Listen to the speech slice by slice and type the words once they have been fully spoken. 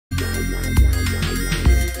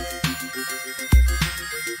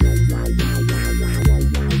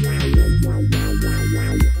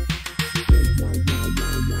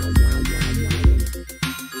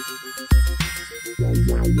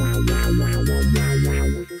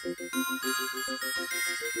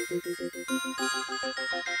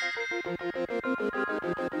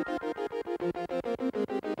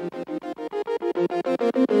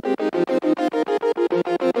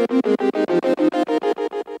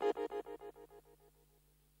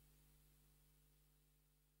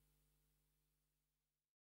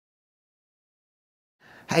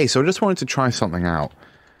Hey, so I just wanted to try something out.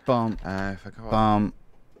 Bum, If I go up. bum,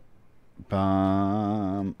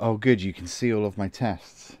 bum. Oh, good. You can see all of my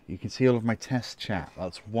tests. You can see all of my test chat.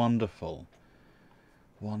 That's wonderful.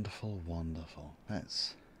 Wonderful, wonderful.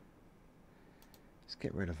 Let's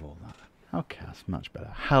get rid of all that. Okay, that's much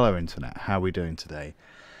better. Hello, Internet. How are we doing today?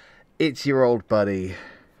 It's your old buddy,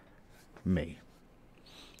 me.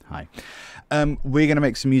 Hi. We're going to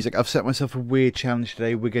make some music. I've set myself a weird challenge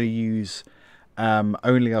today. We're going to use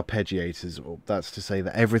only arpeggiators. Well, that's to say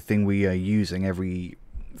that everything we are using,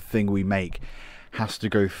 everything we make, has to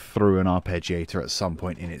go through an arpeggiator at some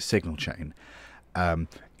point in its signal chain.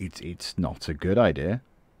 It's not a good idea.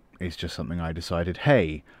 It's just something I decided,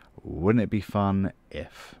 hey, wouldn't it be fun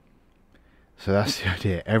if? So that's the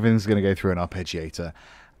idea. Everything's going to go through an arpeggiator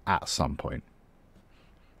at some point.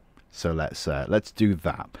 So let's do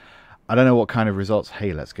that. I don't know what kind of results.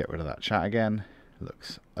 Hey, let's get rid of that chat again.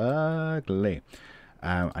 Looks ugly.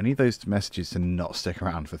 I need those messages to not stick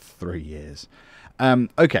around for 3 years.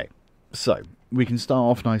 Okay, so we can start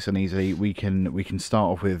off nice and easily. We can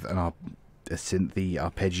start off with a synthy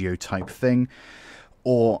arpeggio type thing,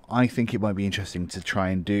 or I think it might be interesting to try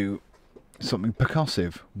and do something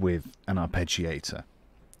percussive with an arpeggiator.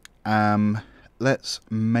 Let's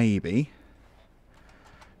maybe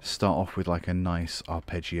start off with like a nice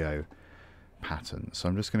arpeggio pattern. So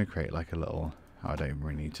I'm just going to create like a little... I don't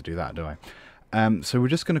really need to do that, do I? So we're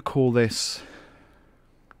just going to call this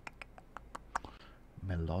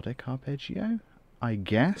melodic arpeggio, I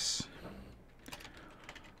guess.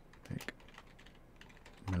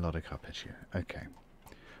 Melodic arpeggio, okay.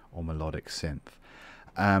 Or melodic synth.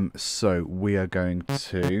 So we are going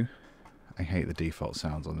to... I hate the default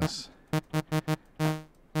sounds on this.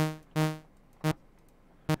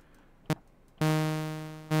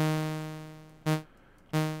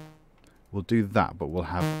 We'll do that, but we'll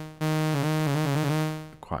have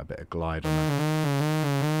quite a bit of glide on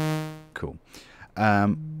it. Cool.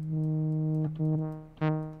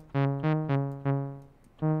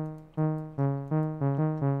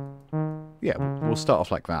 Yeah, we'll start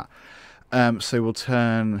off like that. So we'll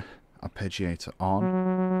turn arpeggiator on.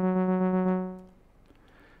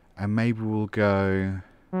 And maybe we'll go...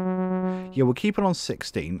 Yeah, we'll keep it on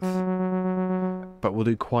 16th. But we'll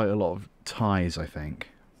do quite a lot of ties, I think.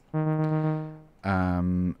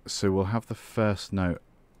 So we'll have the first note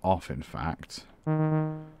off, in fact.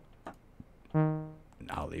 I'll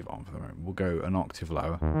leave it on for the moment. We'll go an octave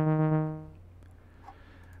lower.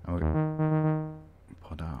 And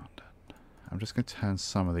I'm just going to turn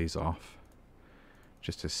some of these off,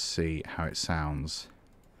 just to see how it sounds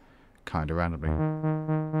kind of randomly.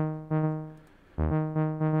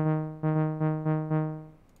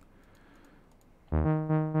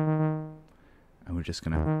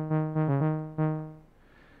 And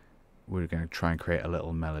we're going to try and create a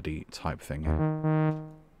little melody type thing here.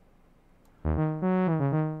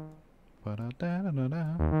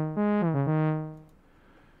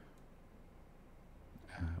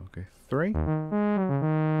 We'll go 3.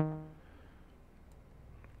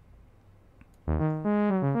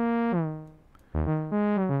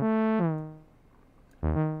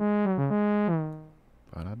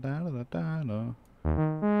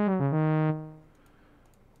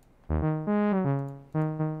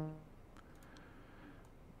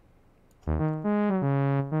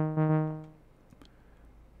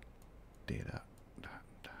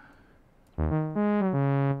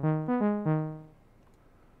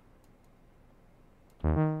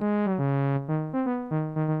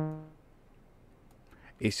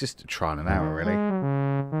 It's just a trial and error, really.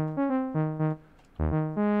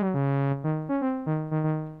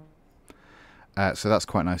 So that's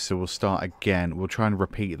quite nice. So we'll start again. We'll try and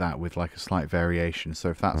repeat that with like a slight variation. So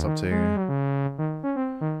if that's up to...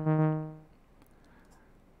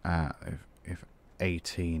 if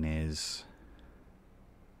 18 is...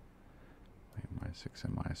 minus 6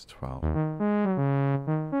 and minus 12.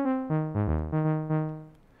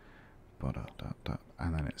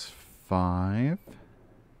 And then it's 5.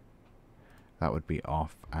 That would be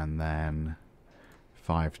off, and then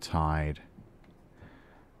 5 tied,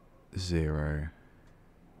 0,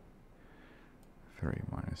 3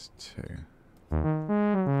 minus 2.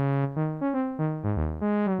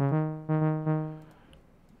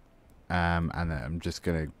 And then I'm just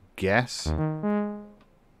going to guess.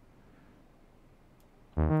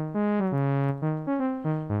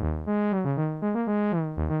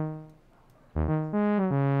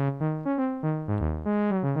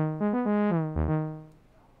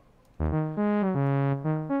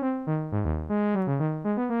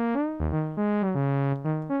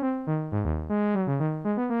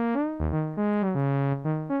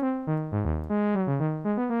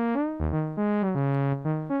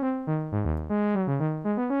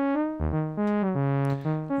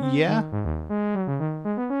 Yeah.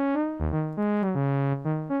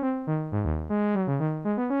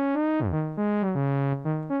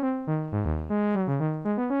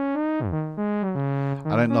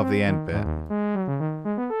 I don't love the end bit.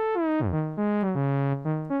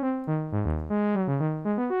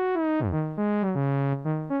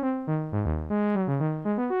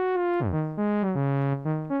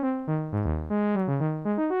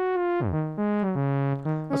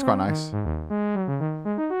 That's quite nice.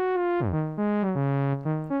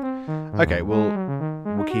 Okay, we'll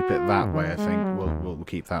keep it that way. I think we'll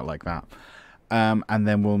keep that like that, and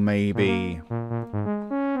then we'll maybe.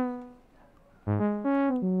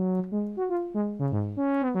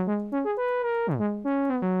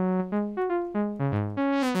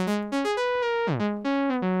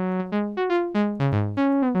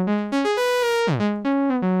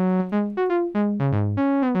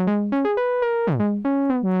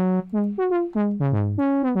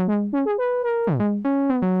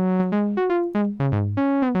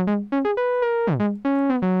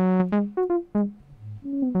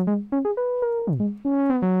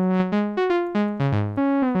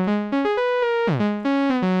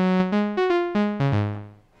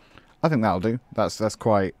 I think that'll do. That's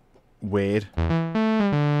quite weird.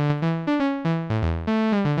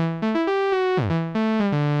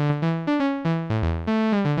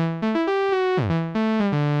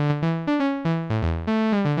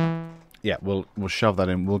 Yeah, we'll shove that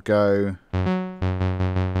in. We'll go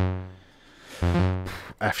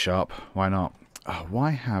F sharp. Why not? Oh,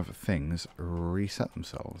 why have things reset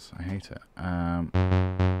themselves? I hate it.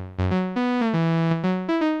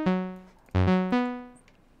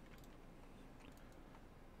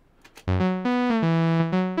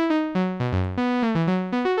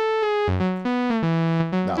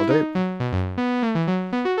 That'll do.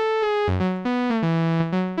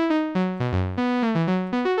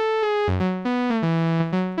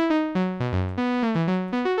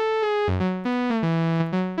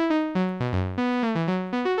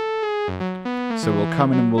 So we'll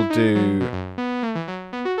come in and we'll do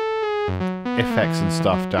effects and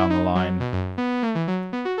stuff down the line.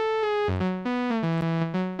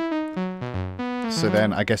 So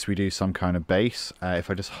then I guess we do some kind of bass. If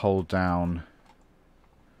I just hold down...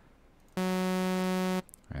 Yeah,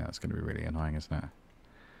 that's going to be really annoying, isn't it?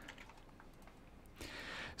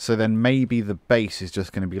 So then maybe the bass is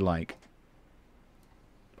just going to be like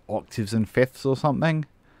octaves and fifths or something.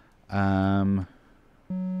 So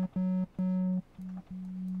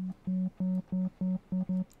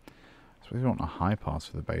we want a high pass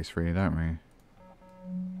for the bass, really, don't we?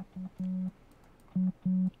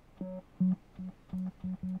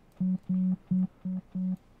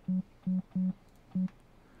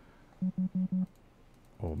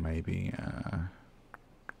 Or maybe,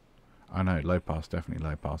 oh no, low pass, definitely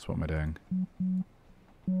low pass. What am I doing?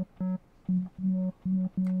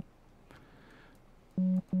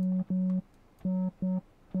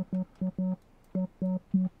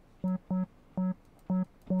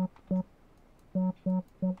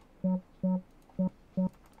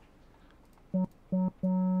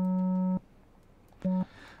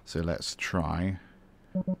 So let's try.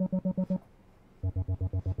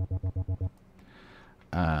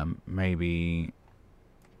 Maybe.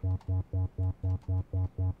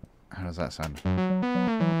 How does that sound?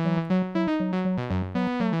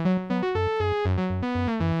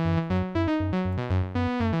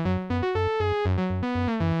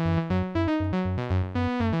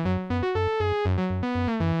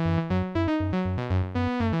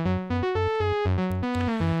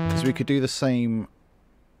 Because we could do the same.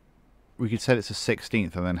 We could set it to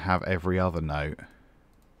 16th and then have every other note.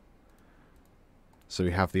 So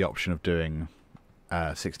we have the option of doing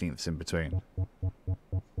 16ths in between.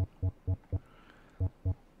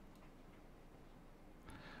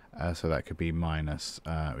 So that could be minus,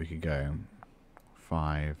 we could go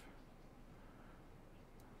 5,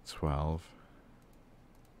 12.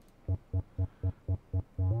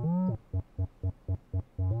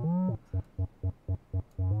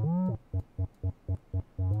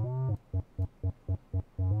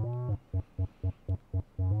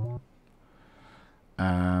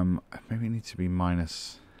 Maybe it needs to be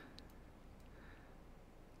minus.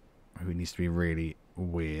 Maybe it needs to be really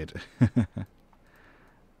weird.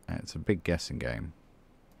 It's a big guessing game.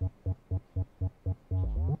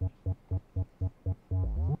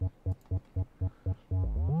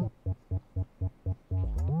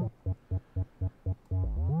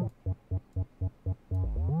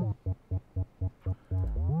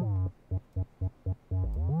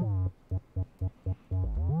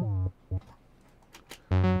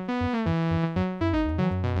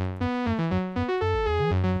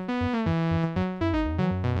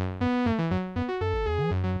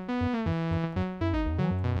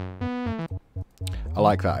 I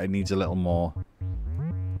like that. It needs a little more.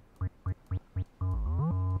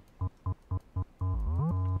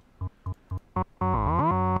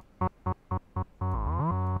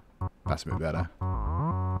 That's a bit better.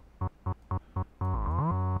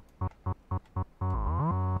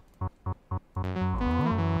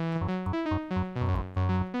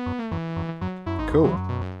 Cool.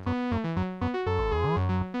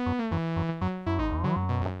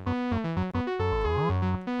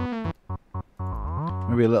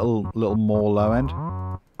 Maybe a little more low end.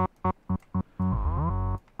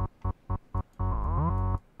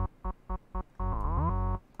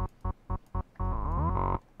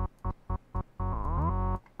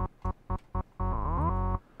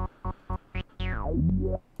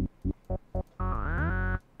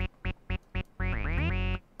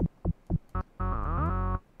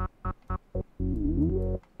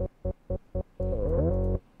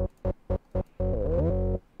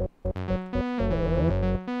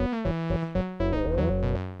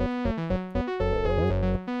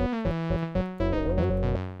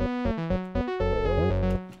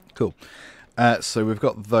 Cool. So we've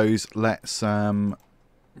got those. Let's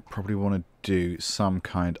probably want to do some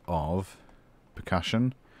kind of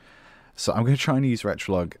percussion. So I'm going to try and use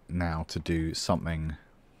Retrolog now to do something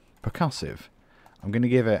percussive. I'm going to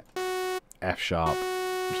give it F sharp,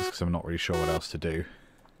 just because I'm not really sure what else to do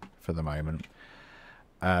for the moment.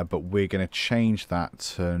 But we're going to change that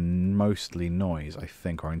to mostly noise, I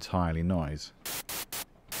think, or entirely noise.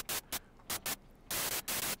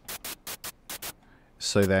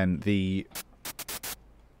 So then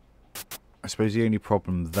I suppose the only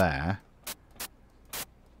problem there,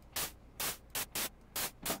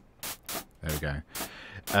 there we go,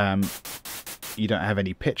 you don't have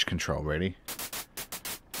any pitch control really.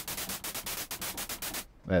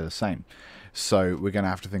 They're the same. So we're going to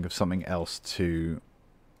have to think of something else to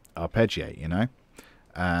arpeggiate, you know?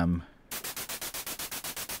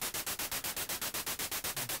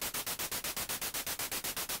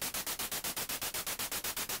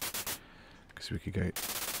 Because we could go...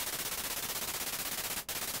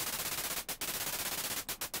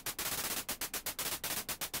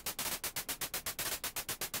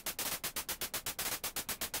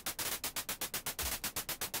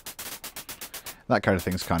 That kind of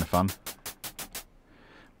thing's kind of fun.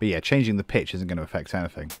 But yeah, changing the pitch isn't going to affect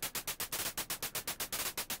anything.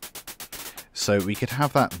 So we could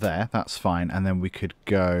have that there, that's fine, and then we could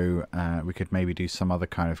go, we could maybe do some other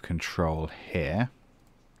kind of control here.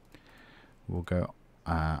 We'll go,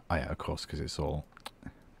 oh yeah, of course, because it's all,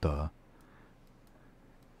 duh.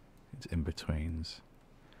 It's in betweens.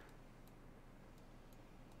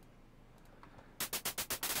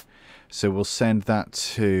 So we'll send that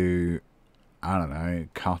to, I don't know,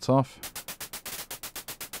 cut off.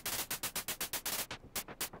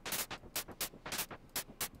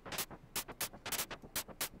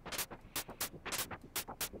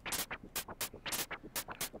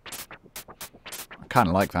 I kind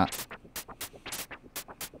of like that.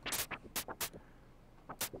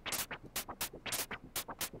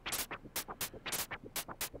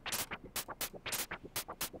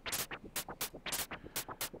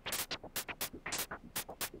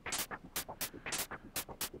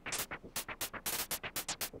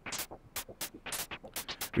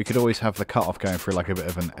 We could always have the cutoff going through like a bit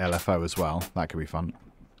of an LFO as well. That could be fun.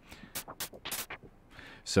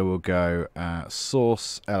 So we'll go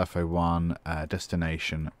source LFO1,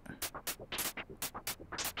 destination.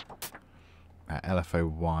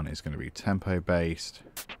 LFO1 is going to be tempo based.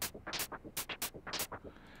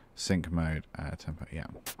 Sync mode, tempo, yeah.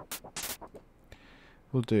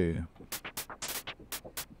 We'll do.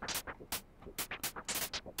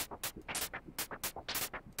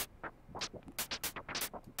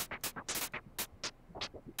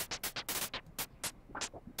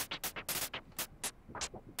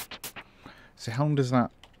 So how long does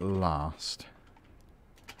that last?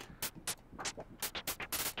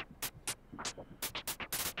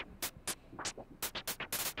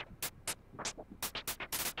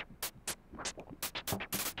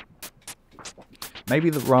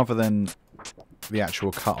 Maybe rather than the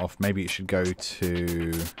actual cutoff, maybe it should go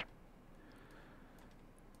to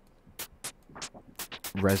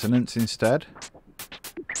resonance instead.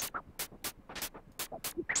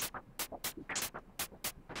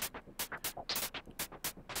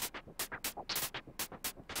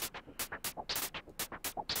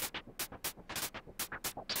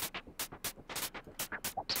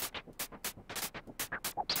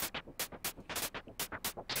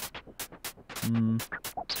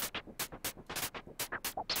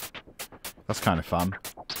 That's kind of fun.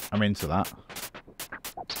 I'm into that.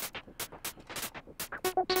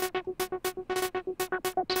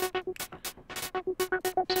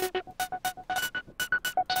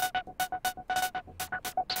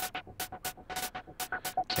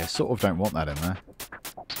 Okay, sort of don't want that in there.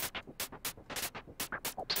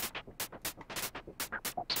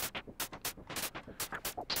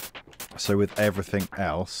 So with everything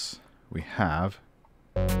else, we have...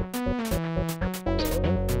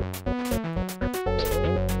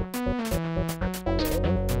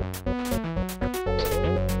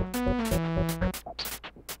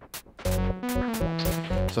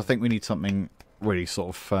 So I think we need something really sort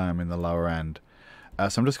of firm in the lower end.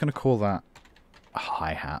 So I'm just going to call that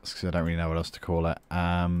hi-hats, because I don't really know what else to call it.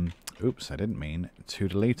 Oops, I didn't mean to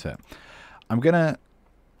delete it. I'm going to...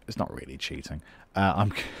 It's not really cheating.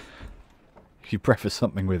 If you preface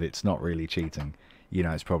something with it's not really cheating, you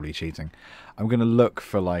know it's probably cheating. I'm going to look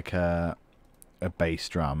for like a bass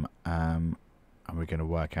drum, and we're going to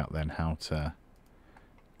work out then how to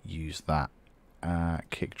use that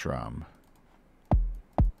kick drum.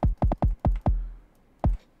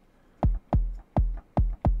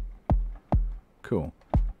 Cool.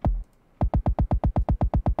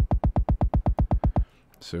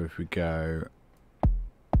 So if we go...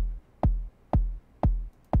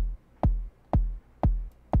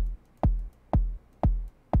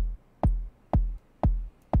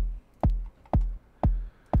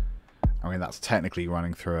 I mean, that's technically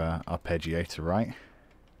running through a Arpeggiate, right?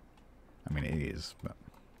 I mean, it is, but...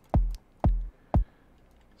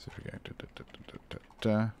 So if we go... Da, da, da, da, da,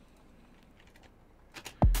 da.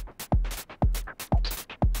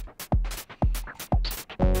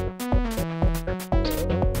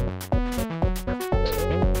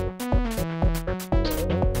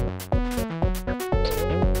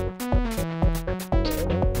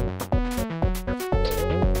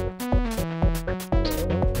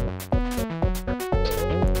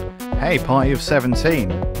 Hey, party of 17.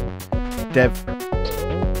 Dev.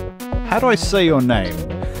 How do I say your name?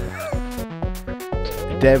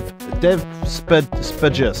 Dev Spagus.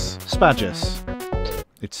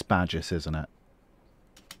 It's Spagus, isn't it?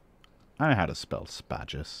 I know how to spell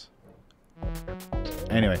Spagus.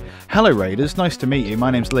 Anyway, hello Raiders, nice to meet you.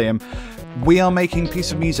 My name's Liam. We are making a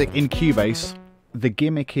piece of music in Cubase. The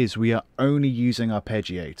gimmick is we are only using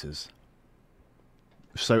arpeggiators.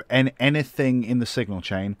 So anything in the signal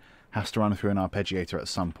chain has to run through an arpeggiator at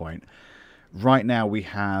some point. Right now we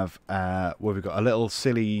have, we've got a little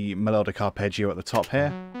silly melodic arpeggio at the top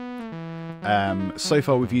here. So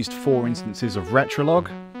far we've used 4 instances of Retrolog,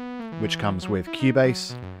 which comes with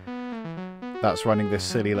Cubase. That's running this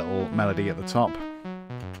silly little melody at the top.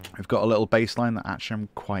 We've got a little bass line that actually I'm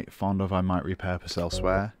quite fond of, I might repurpose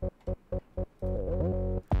elsewhere.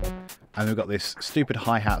 And we've got this stupid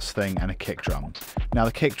hi-hats thing and a kick drum. Now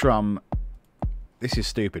the kick drum... This is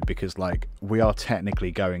stupid because, like, we are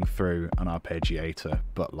technically going through an arpeggiator,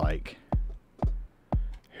 but, like,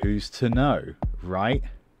 who's to know, right?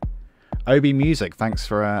 OB Music, thanks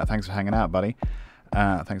for hanging out, buddy.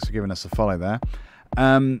 Thanks for giving us a follow there.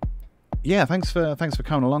 Yeah, thanks for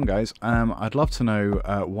coming along, guys. I'd love to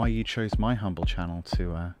know why you chose my humble channel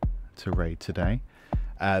to raid today.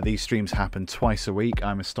 These streams happen twice a week.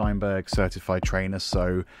 I'm a Steinberg certified trainer,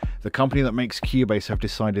 so the company that makes Cubase have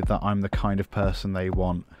decided that I'm the kind of person they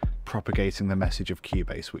want propagating the message of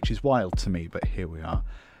Cubase, which is wild to me, but here we are.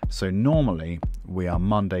 So normally we are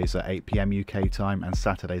Mondays at 8 PM UK time and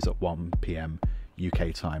Saturdays at 1 PM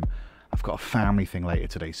UK time. I've got a family thing later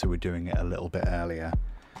today, so we're doing it a little bit earlier.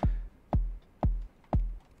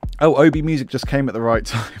 Oh, OB Music just came at the right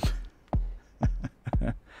time.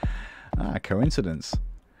 Ah, coincidence.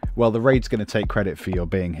 Well, the raid's going to take credit for your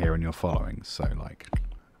being here and your following, so, like,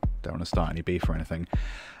 don't want to start any beef or anything.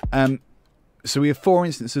 So we have 4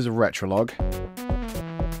 instances of Retrolog.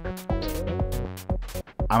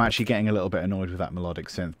 I'm actually getting a little bit annoyed with that melodic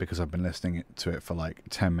synth because I've been listening to it for, like,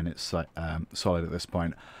 10 minutes solid at this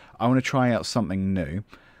point. I want to try out something new.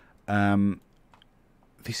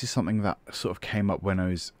 This is something that sort of came up when I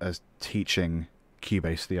was teaching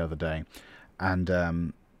Cubase the other day,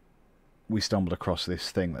 and we stumbled across this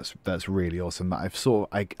thing that's really awesome that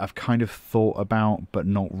I've kind of thought about but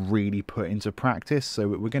not really put into practice. So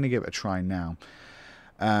we're going to give it a try now.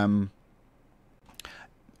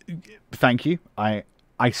 Thank you. I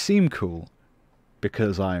seem cool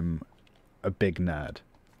because I'm a big nerd.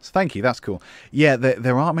 So thank you. That's cool. Yeah,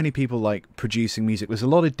 there aren't many people like producing music. There's a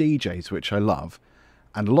lot of DJs, which I love,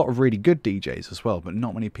 and a lot of really good DJs as well, but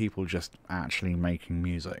not many people just actually making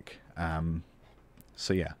music.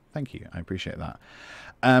 So yeah, thank you. I appreciate that.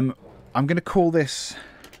 I'm going to call this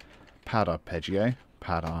Pad Arpeggio.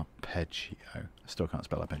 Pad Arpeggio. I still can't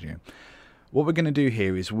spell arpeggio. What we're going to do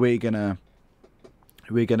here is we're going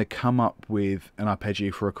to come up with an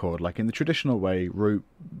arpeggio for a chord, like in the traditional way, root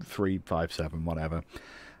 3, 5, 7, whatever.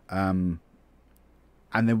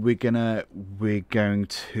 and then we're going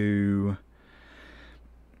to.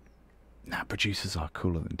 Now, producers are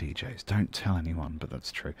cooler than DJs. Don't tell anyone, but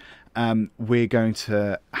that's true. We're going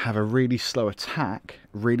to have a really slow attack,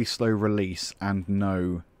 really slow release, and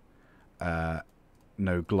no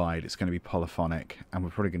glide. It's going to be polyphonic, and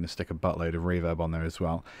we're probably going to stick a buttload of reverb on there as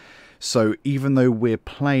well. So even though we're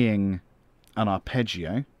playing an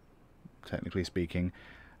arpeggio, technically speaking,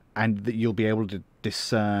 and that you'll be able to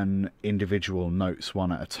discern individual notes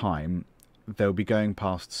one at a time, they'll be going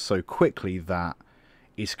past so quickly that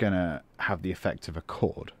it's going to have the effect of a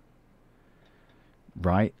chord.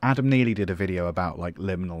 Right? Adam Neely did a video about like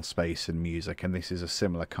liminal space in music, and this is a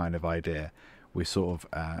similar kind of idea. We're sort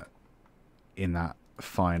of in that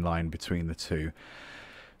fine line between the two.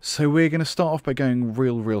 So we're going to start off by going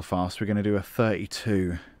real fast. We're going to do a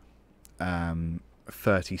 32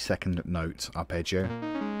 30-second note arpeggio.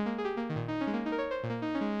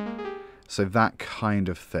 So that kind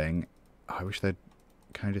of thing. I wish they'd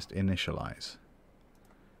kind of just initialize.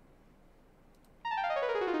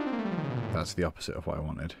 That's the opposite of what I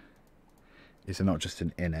wanted. Is there not just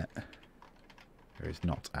an init? There is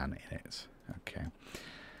not an init. Okay.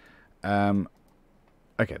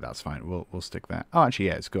 Okay, that's fine. We'll stick there. Oh, actually,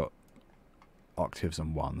 yeah, it's got octaves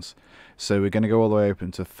and ones. So we're going to go all the way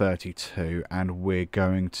open to 32, and we're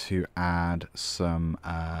going to add some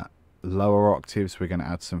lower octaves. We're going to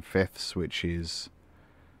add some fifths, which is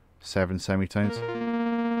 7 semitones.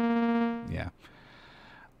 Yeah.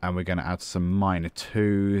 And we're going to add some minor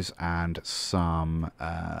 2s and some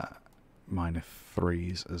minor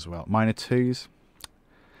 3s as well. Minor 2s.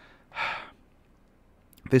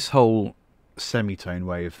 This whole semitone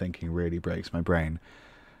way of thinking really breaks my brain.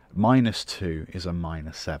 -2 is a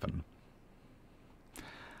minor 7.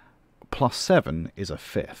 +7 is a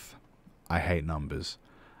fifth. I hate numbers.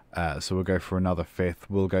 So we'll go for another fifth.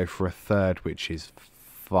 We'll go for a third, which is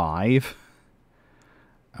 5.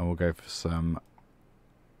 And we'll go for some...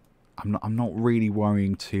 I'm not really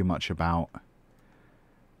worrying too much about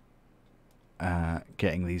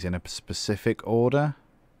getting these in a specific order.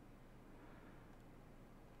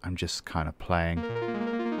 I'm just kind of playing.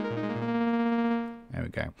 There we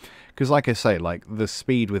go. Because like I say, like the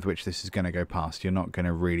speed with which this is going to go past, you're not going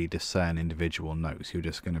to really discern individual notes. You're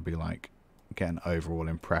just going to be like, get an overall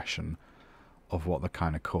impression of what the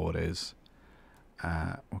kind of chord is.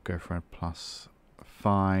 We'll go for a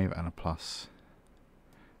 +5 and a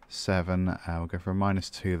 +7. We'll go for a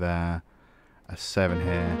 -2 there, a 7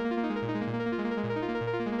 here.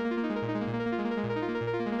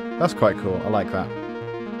 That's quite cool. I like that.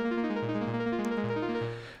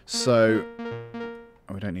 So,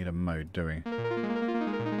 oh, we don't need a mode, do we?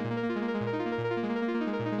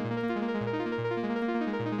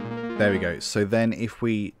 There we go. So then if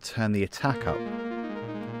we turn the attack up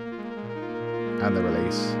and the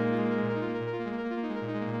release,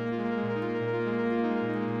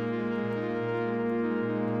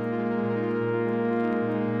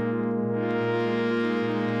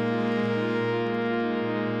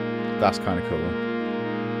 that's kind of cool.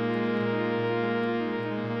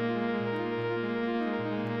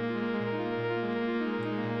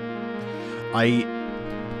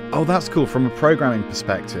 Oh, that's cool from a programming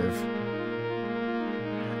perspective.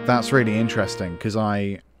 That's really interesting, because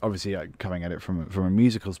obviously coming at it from a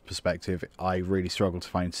musical perspective, I really struggle to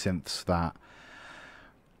find synths that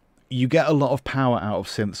you get a lot of power out of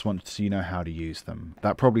synths once you know how to use them.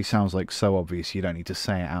 That probably sounds like so obvious you don't need to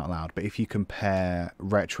say it out loud, but if you compare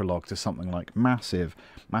Retrolog to something like Massive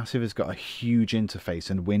has got a huge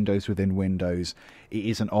interface and windows within windows. It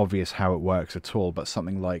isn't obvious how it works at all, but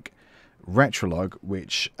something like Retrolog,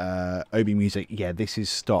 which OB Music, yeah, this is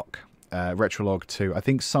stock Retrolog 2. I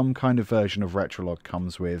think some kind of version of Retrolog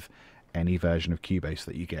comes with any version of Cubase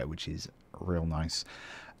that you get, which is real nice.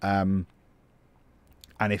 And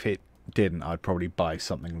if it didn't, I'd probably buy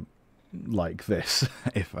something like this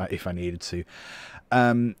if I needed to.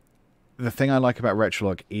 The thing I like about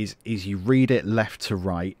Retrolog is you read it left to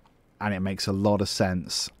right, and it makes a lot of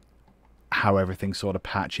sense how everything sort of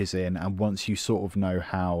patches in. And once you sort of know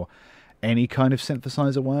how any kind of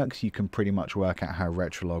synthesizer works, you can pretty much work out how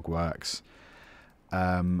Retrolog works.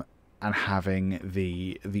 And having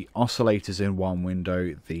the oscillators in one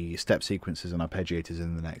window, the step sequences and arpeggiators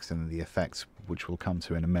in the next, and the effects, which we'll come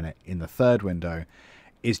to in a minute, in the third window,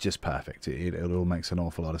 is just perfect. It all makes an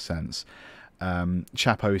awful lot of sense.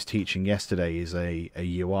 Chap I was teaching yesterday is a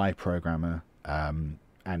UI programmer, and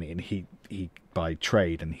he by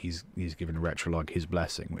trade, and he's given Retrolog his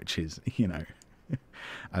blessing, which is, you know,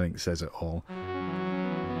 I think says it all.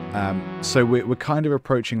 So we're kind of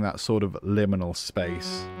approaching that sort of liminal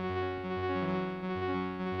space.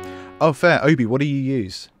 Oh, fair. Obi, what do you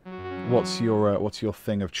use? What's your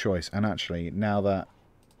thing of choice? And actually, now that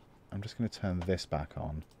I'm just going to turn this back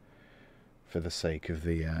on for the sake of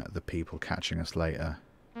the people catching us later.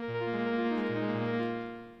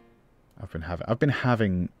 I've been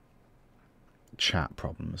having chat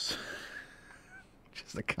problems.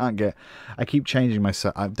 I keep changing my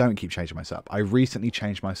set. I don't keep changing my setup. I recently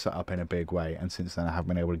changed my setup in a big way, and since then I haven't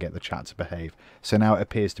been able to get the chat to behave. So now it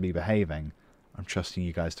appears to be behaving. I'm trusting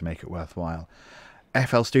you guys to make it worthwhile.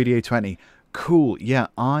 FL Studio 20. Cool. Yeah,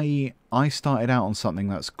 I started out on something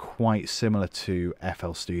that's quite similar to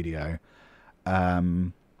FL Studio.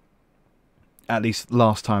 At least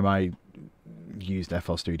last time I used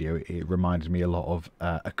FL Studio, it reminded me a lot of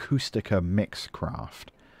Acoustica Mixcraft.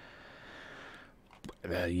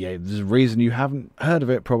 Yeah, there's a reason you haven't heard of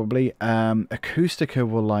it, probably. Acoustica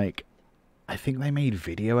were like, I think they made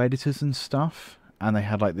video editors and stuff, and they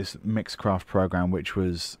had like this Mixcraft program which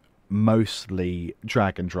was mostly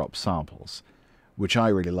drag and drop samples, which I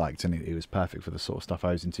really liked, and it was perfect for the sort of stuff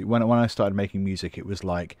I was into. When I started making music, it was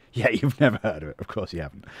like, yeah, you've never heard of it. Of course you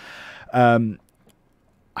haven't.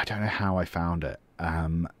 I don't know how I found it.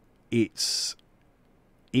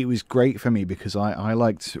 It was great for me because I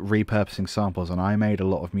liked repurposing samples, and I made a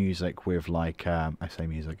lot of music with like, I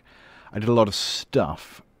did a lot of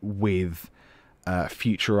stuff with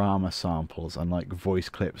Futurama samples and like voice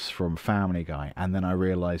clips from Family Guy, and then I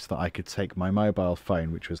realised that I could take my mobile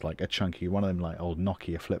phone, which was like a chunky, one of them like old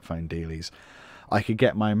Nokia flip phone dealies. I could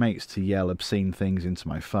get my mates to yell obscene things into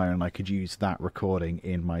my phone, and I could use that recording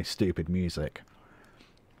in my stupid music.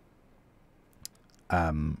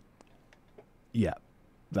 Yeah,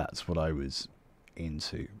 that's what I was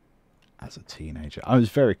into as a teenager. I was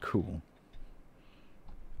very cool.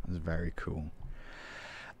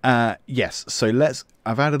 Yes, so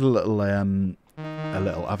I've added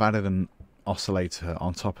I've added an oscillator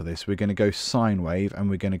on top of this. We're going to go sine wave, and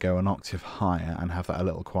we're going to go an octave higher and have that a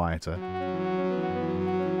little quieter.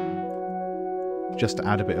 Just to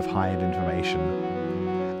add a bit of high-end information.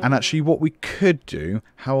 And actually what we could do,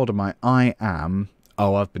 how old am I?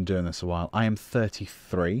 I've been doing this a while. I am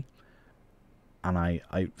 33. And I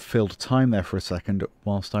filled time there for a second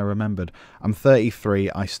whilst I remembered. I'm 33.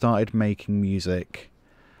 I started making music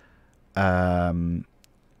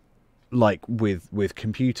like with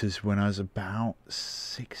computers when I was about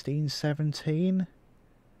 16, 17.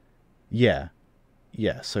 Yeah,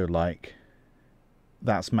 so like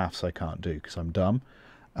that's maths I can't do because I'm dumb.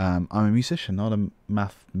 I'm a musician, not a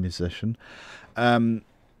math musician.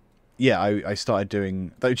 Yeah, I started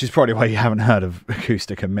doing, which is probably why you haven't heard of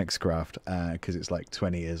Acoustica Mixcraft, because it's like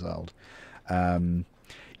 20 years old.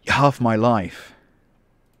 Half my life.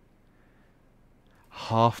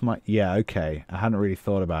 Yeah, okay. I hadn't really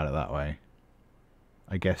thought about it that way.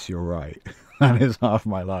 I guess you're right. That is half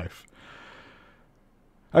my life.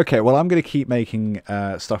 Okay, well, I'm going to keep making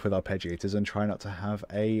stuff with arpeggiators and try not to have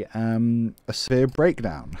a severe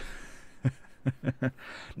breakdown.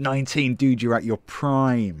 19, dude, you're at your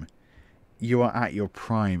prime. You are at your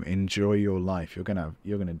prime. Enjoy your life. You're gonna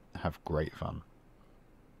have great fun.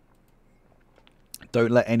 Don't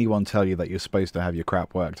let anyone tell you that you're supposed to have your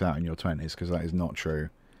crap worked out in your 20s, because that is not true.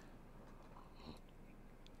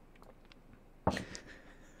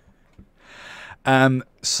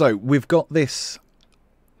 So we've got this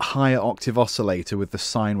higher octave oscillator with the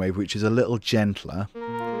sine wave, which is a little gentler.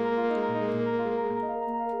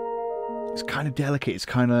 It's kind of delicate. It's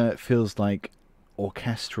kind of feels like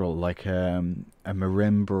orchestral, like a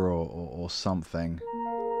marimba or something.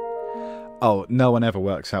 Oh, no one ever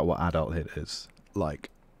works out what adulthood is.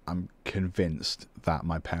 Like, I'm convinced that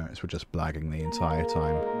my parents were just blagging the entire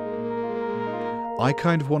time. I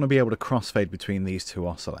kind of want to be able to crossfade between these two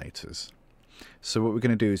oscillators. So what we're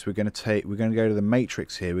going to do is we're going to go to the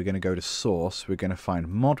matrix here, we're going to go to source, we're going to find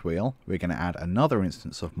mod wheel, we're going to add another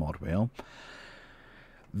instance of mod wheel.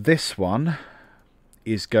 This one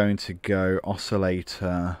is going to go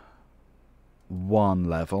oscillator 1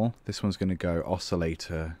 level. This one's going to go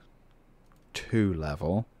oscillator 2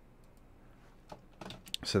 level.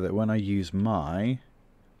 So that when I use my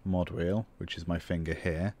mod wheel, which is my finger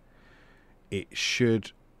here, it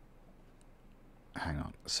should... Hang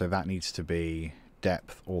on. So that needs to be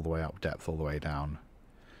depth all the way up, depth all the way down.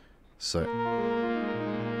 So...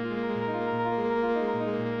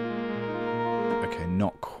 Okay,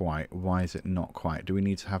 not quite. Why is it not quite? Do we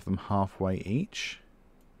need to have them halfway each?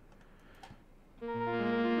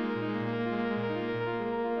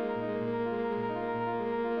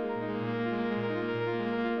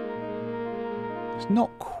 It's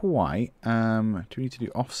not quite. Do we need to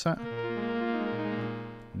do offset?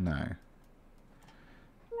 No.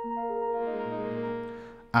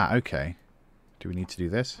 Ah, okay. Do we need to do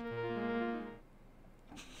this?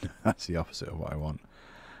 That's the opposite of what I want.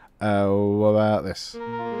 What about this?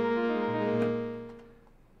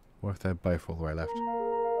 What if they're both all the way left?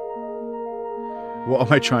 What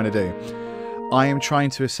am I trying to do? I am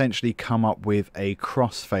trying to essentially come up with a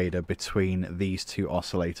crossfader between these two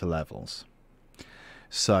oscillator levels.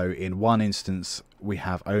 So in one instance we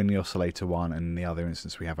have only oscillator 1 and in the other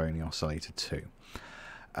instance we have only oscillator 2.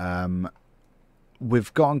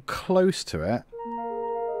 We've gotten close to it,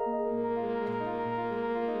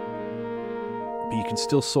 but you can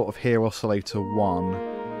still sort of hear oscillator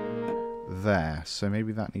 1 there, so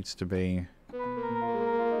maybe that needs to be...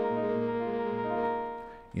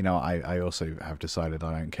 You know, I also have decided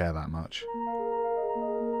I don't care that much.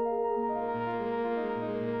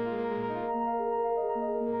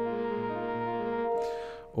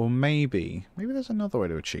 Or maybe there's another way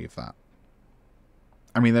to achieve that.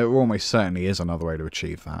 I mean, there almost certainly is another way to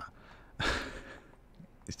achieve that.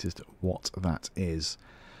 It's just what that is.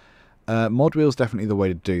 Mod wheel's definitely the way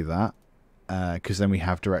to do that, because then we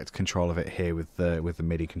have direct control of it here with the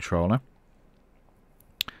MIDI controller.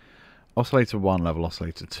 Oscillator 1 level,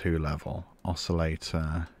 oscillator 2 level,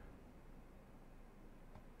 oscillator...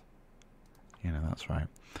 You know, that's right.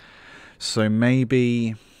 So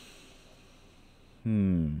maybe...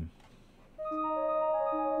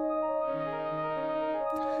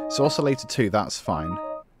 So oscillator 2, that's fine.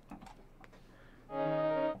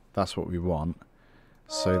 That's what we want.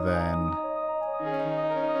 So then...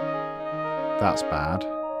 That's bad.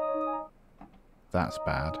 That's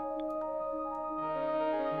bad.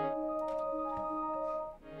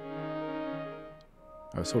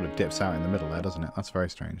 Oh, it sort of dips out in the middle there, doesn't it? That's very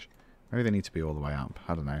strange. Maybe they need to be all the way up.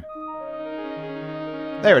 I don't know.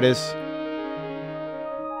 There it is.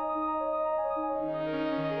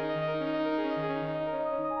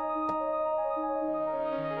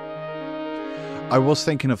 I was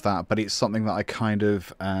thinking of that, but it's something that I kind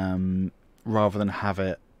of, rather than have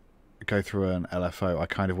it go through an LFO, I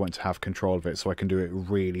kind of want to have control of it so I can do it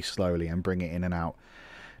really slowly and bring it in and out,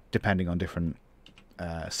 depending on different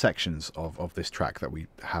sections of this track that we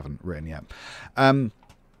haven't written yet.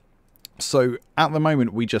 So at the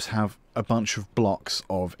moment we just have a bunch of blocks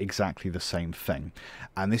of exactly the same thing,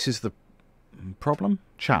 and this is the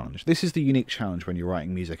challenge. This is the unique challenge when you're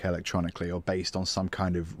writing music electronically or based on some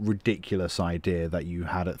kind of ridiculous idea that you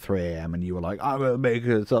had at 3 AM and you were like, I'm going to make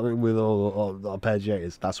something with all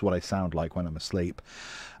arpeggiators. That's what I sound like when I'm asleep.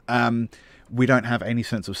 We don't have any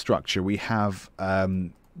sense of structure. We have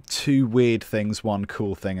two weird things, one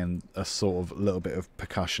cool thing and a sort of little bit of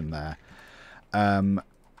percussion there.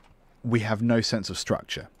 We have no sense of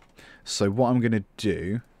structure. So what I'm going to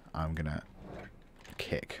do, I'm going to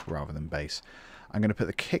kick rather than bass. I'm going to put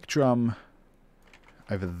the kick drum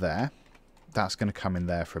over there. That's going to come in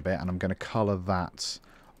there for a bit, and I'm going to colour that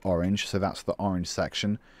orange. So that's the orange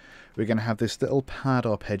section. We're going to have this little pad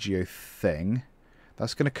arpeggio thing.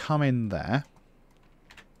 That's going to come in there.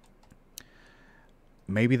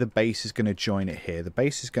 Maybe the bass is going to join it here. The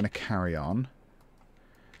bass is going to carry on.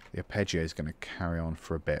 The arpeggio is going to carry on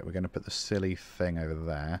for a bit. We're going to put the silly thing over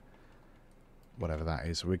there. Whatever that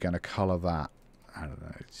is. We're going to colour that. I don't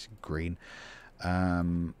know. It's green. It's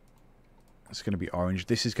going to be orange.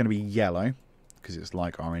 This is going to be yellow because it's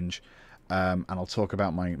like orange. And I'll talk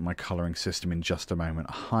about my colouring system in just a moment.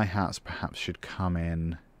 Hi-hats perhaps should come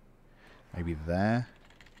in maybe there.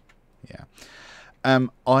 Yeah.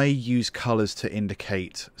 I use colours to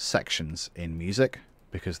indicate sections in music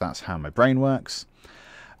because that's how my brain works.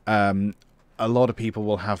 A lot of people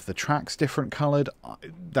will have the tracks different coloured.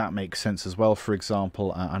 That makes sense as well. For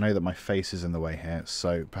example, I know that my face is in the way here,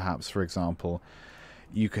 so perhaps, for example,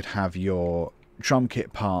 you could have your drum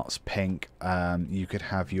kit parts pink, you could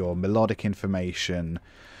have your melodic information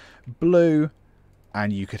blue,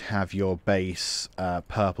 and you could have your bass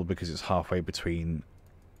purple because it's halfway between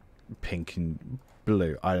pink and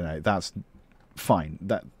blue. I don't know. That's fine.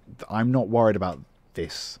 I'm not worried about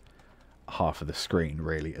this half of the screen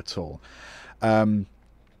really at all. I mean,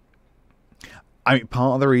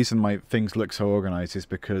 part of the reason my things look so organized is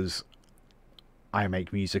because I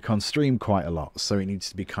make music on stream quite a lot, so it needs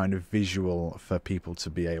to be kind of visual for people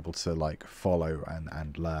to be able to like follow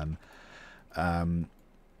and learn.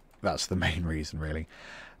 That's the main reason really.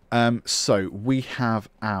 So we have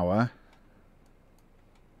our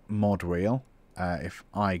mod wheel. If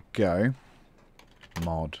I go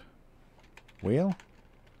mod wheel,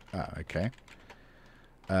 okay.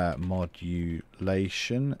 Modulation,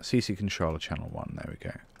 CC controller channel 1, there we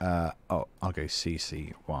go. Oh, I'll go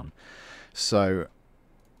CC1. So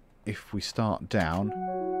if we start down,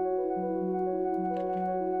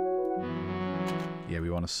 Yeah, we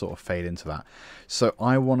want to sort of fade into that. So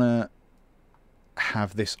I want to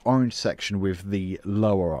have this orange section with the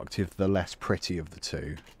lower octave, the less pretty of the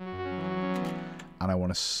two. And I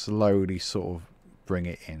want to slowly sort of bring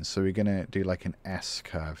it in. So we're going to do like an S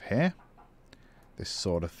curve here. This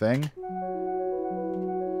sort of thing.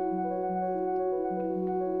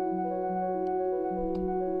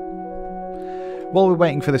 While we're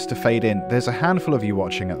waiting for this to fade in, there's a handful of you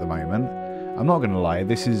watching at the moment. I'm not going to lie,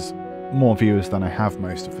 this is more viewers than I have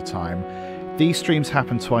most of the time. These streams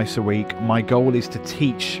happen twice a week. My goal is to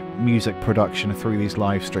teach music production through these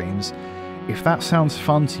live streams. If that sounds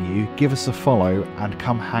fun to you, give us a follow and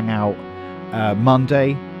come hang out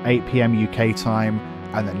Monday, 8 PM UK time,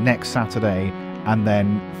 and then next Saturday, and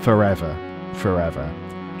then forever.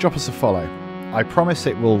 Drop us a follow. I promise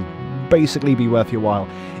it will basically be worth your while.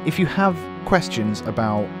 If you have questions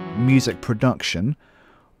about music production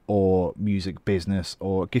or music business,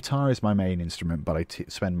 or guitar is my main instrument, but I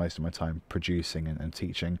spend most of my time producing and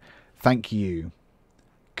teaching. Thank you.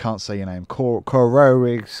 Can't say your name.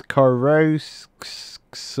 Kororix.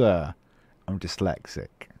 I'm dyslexic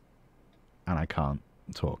and I can't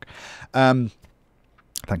talk.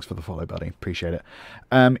 Thanks for the follow, buddy. Appreciate it.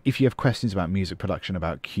 If you have questions about music production,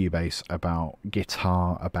 about Cubase, about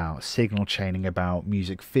guitar, about signal chaining, about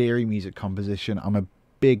music theory, music composition, I'm a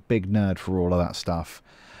big nerd for all of that stuff.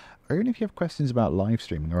 Or even if you have questions about live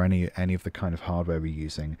streaming or any of the kind of hardware we're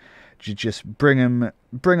using, just bring them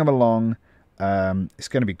along. It's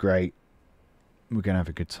going to be great. We're going to have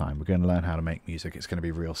a good time. We're going to learn how to make music. It's going to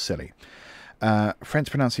be real silly. French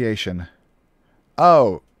pronunciation.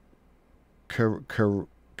 Oh, correct.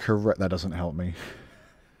 That doesn't help me.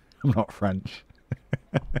 I'm not French.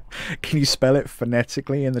 Can you spell it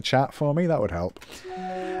phonetically in the chat for me? That would help.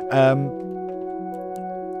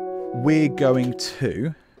 We're going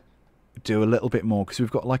to do a little bit more because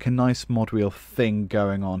we've got like a nice mod wheel thing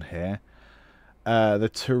going on here. The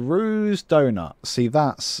Toulouse donut. See,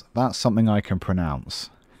 that's something I can pronounce.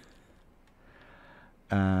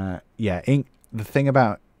 Yeah, the thing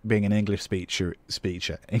about being an English speaker.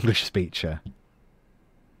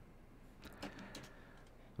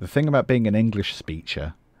 The thing about being an English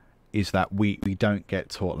speaker is that we don't get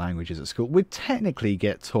taught languages at school. We technically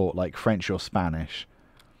get taught like French or Spanish,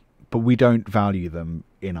 but we don't value them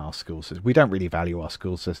in our school system. We don't really value our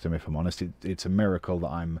school system, if I'm honest. It's a miracle that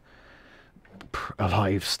I'm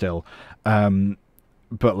alive still.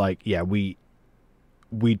 But like, yeah, we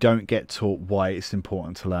don't get taught why it's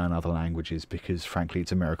important to learn other languages because, frankly,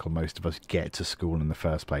 it's a miracle most of us get to school in the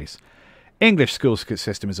first place. English school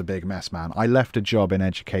system is a big mess, man. I left a job in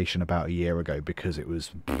education about a year ago because it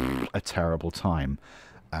was a terrible time,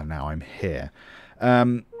 and now I'm here.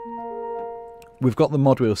 We've got the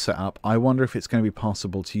mod wheel set up. I wonder if it's going to be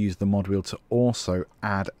possible to use the mod wheel to also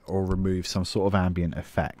add or remove some sort of ambient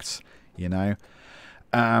effects, you know?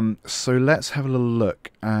 So let's have a little look.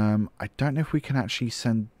 I don't know if we can actually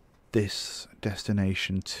send this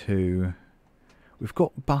destination to... We've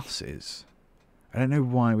got buses. I don't know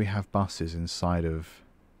why we have buses inside of...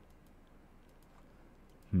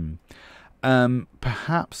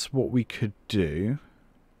 Perhaps what we could do,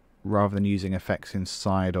 rather than using effects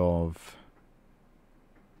inside of...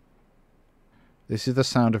 This is the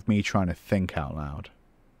sound of me trying to think out loud.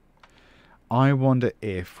 I wonder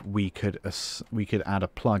if we could add a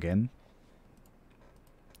plugin,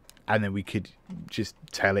 and then we could just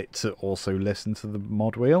tell it to also listen to the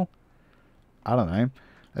mod wheel. I don't know.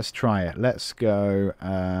 Let's try it. Let's go.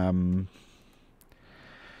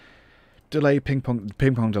 Delay ping pong.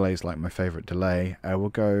 Ping pong delay is like my favorite delay. We'll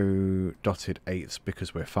go dotted eighths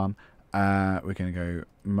because we're fun. We're going to go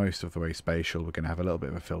most of the way spatial. We're going to have a little bit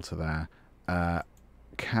of a filter there.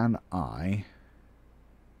 Can I...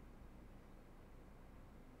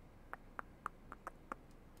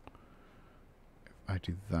 I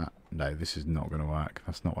do that. No, this is not going to work.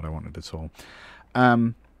 That's not what I wanted at all.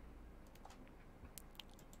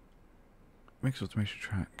 Mix automation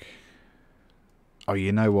track. Oh,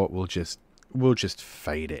 you know what? We'll just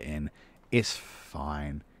fade it in. It's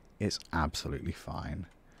fine. It's absolutely fine.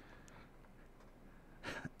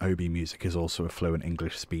 OB Music is also a fluent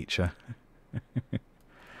English speaker.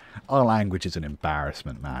 Our language is an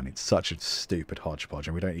embarrassment, man. It's such a stupid hodgepodge,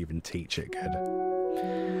 and we don't even teach it good.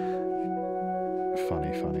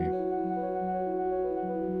 Funny.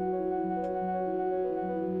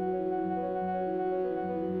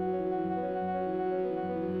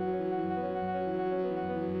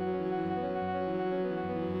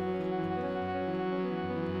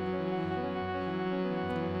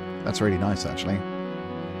 That's really nice, actually.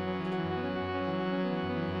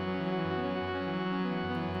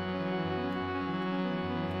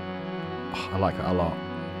 Oh, I like that a lot.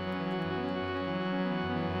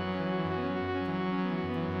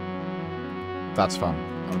 That's fun.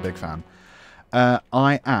 I'm a big fan.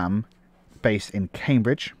 I am based in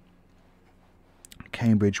Cambridge.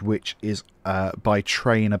 Cambridge, which is by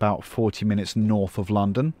train about 40 minutes north of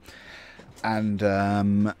London.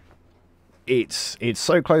 And it's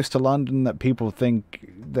so close to London that people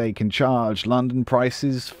think they can charge London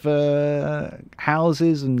prices for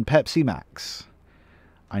houses and Pepsi Max.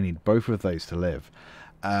 I need both of those to live.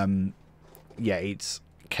 Yeah,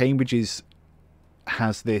 Cambridge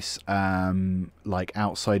has this like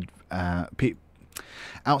outside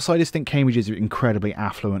outsiders think Cambridge is incredibly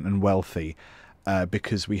affluent and wealthy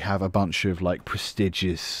because we have a bunch of like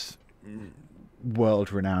prestigious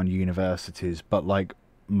world-renowned universities, but like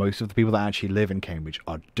most of the people that actually live in Cambridge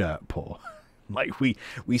are dirt poor. Like we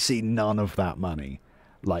see none of that money,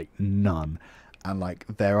 like none. And like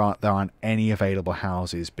there aren't any available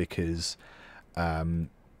houses because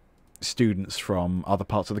students from other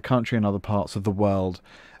parts of the country and other parts of the world,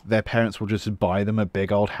 their parents will just buy them a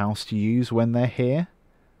big old house to use when they're here,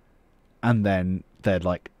 and then they're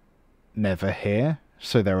like never here,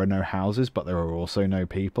 so there are no houses, but there are also no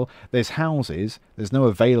people. There's houses, there's no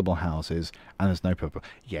available houses, and there's no people.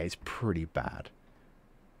 Yeah, it's pretty bad.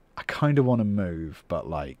 I kind of want to move, but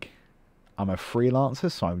like I'm a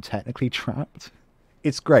freelancer, so I'm technically trapped.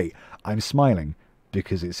 It's great. I'm smiling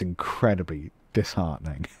because it's incredibly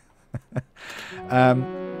disheartening.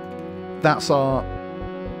 That's our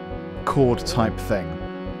chord type thing.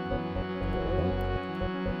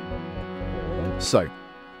 So,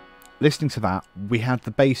 listening to that, we had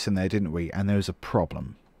the bass in there, didn't we? And there was a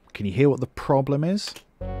problem. Can you hear what the problem is?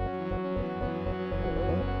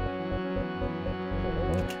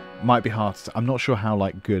 Might be hard to... I'm not sure how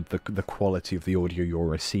like good the quality of the audio you're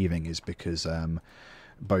receiving is because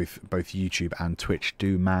both YouTube and Twitch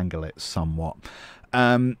do mangle it somewhat.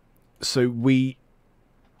 So we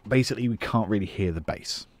can't really hear the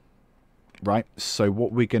bass, right? So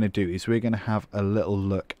what we're going to do is we're going to have a little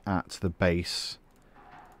look at the bass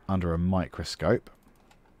under a microscope,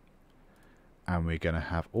 and we're going to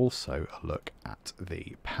have also a look at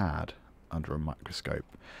the pad under a microscope.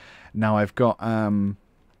 Now I've got a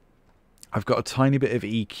tiny bit of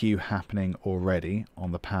EQ happening already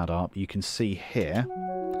on the pad arp. You can see here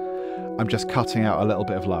I'm just cutting out a little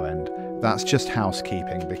bit of low end. That's just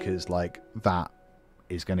housekeeping because like that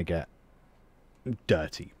is going to get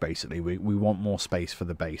dirty basically. We want more space for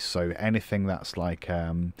the bass, so anything that's like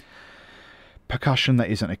percussion that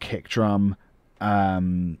isn't a kick drum,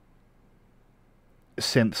 synths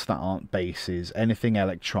that aren't basses, anything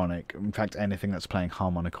electronic, in fact anything that's playing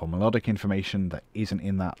harmonic or melodic information that isn't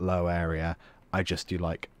in that low area, I just do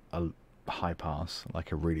like a high pass,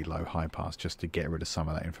 like a really low high pass, just to get rid of some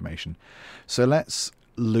of that information. So let's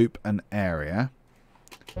loop an area.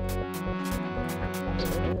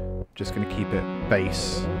 Just going to keep it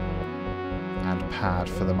bass and pad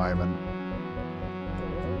for the moment.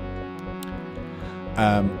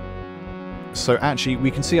 So actually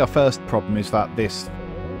we can see our first problem is that this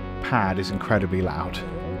pad is incredibly loud.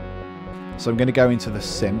 So I'm going to go into the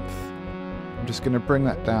synth. I'm just going to bring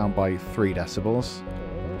that down by 3 decibels.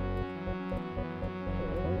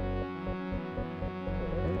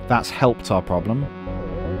 That's helped our problem.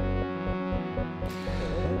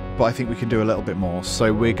 But I think we can do a little bit more.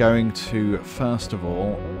 So we're going to, first of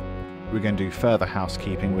all, we're going to do further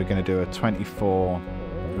housekeeping. We're going to do a 24,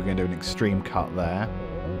 we're going to do an extreme cut there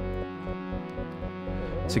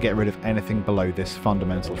to get rid of anything below this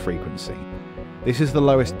fundamental frequency. This is the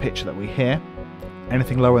lowest pitch that we hear.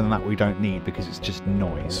 Anything lower than that we don't need because it's just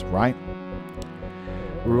noise, right?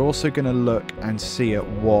 We're also going to look and see at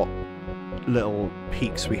what little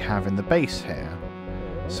peaks we have in the bass here.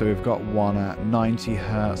 So we've got one at 90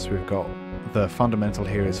 Hertz, we've got the fundamental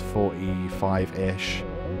here is 45-ish,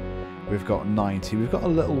 we've got 90, we've got a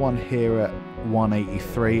little one here at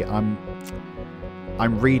 183. I'm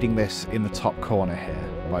reading this in the top corner here,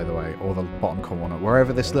 by the way, or the bottom corner,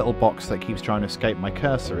 wherever this little box that keeps trying to escape my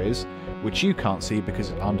cursor is, which you can't see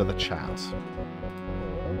because it's under the chat.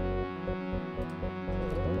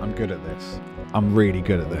 I'm good at this. I'm really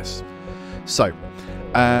good at this. So,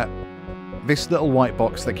 this little white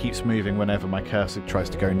box that keeps moving whenever my cursor tries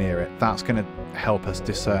to go near it, that's going to help us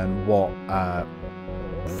discern what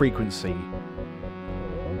frequency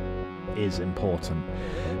is important.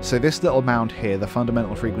 So this little mound here, the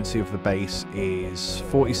fundamental frequency of the bass is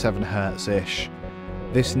 47 Hertz-ish.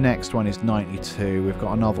 This next one is 92. We've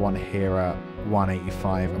got another one here at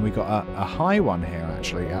 185, and we've got a high one here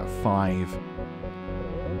actually at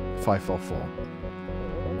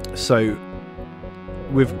 544. So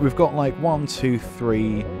we've got like 1, 2,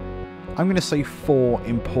 3, I'm going to say 4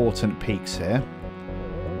 important peaks here,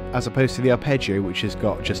 as opposed to the arpeggio, which has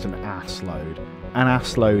got just an ass load. An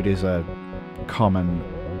ass load is a common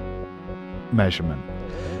measurement.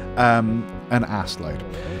 An ass load.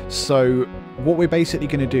 So what we're basically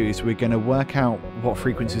going to do is we're going to work out what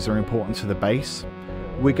frequencies are important to the bass.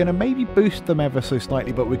 We're going to maybe boost them ever so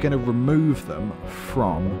slightly, but we're going to remove them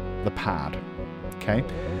from the pad. Okay,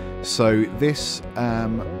 so this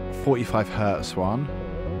 45 hertz one,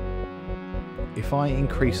 if I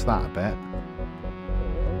increase that a bit,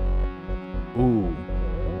 ooh,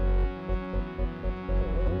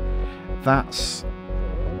 that's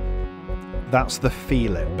the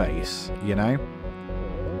feel it bass, you know?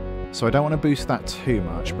 So I don't want to boost that too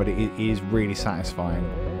much, but it is really satisfying.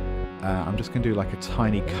 I'm just going to do like a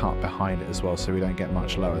tiny cut behind it as well, so we don't get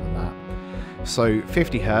much lower than that. So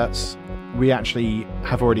 50 hertz, we actually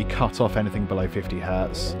have already cut off anything below 50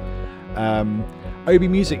 hertz. OB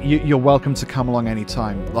Music, you're welcome to come along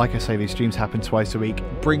anytime. Like I say, these streams happen twice a week.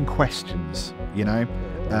 Bring questions, you know?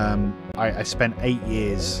 I spent 8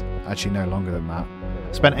 years, actually no longer than that,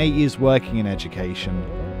 spent 8 years working in education,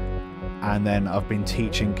 and then I've been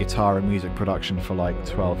teaching guitar and music production for like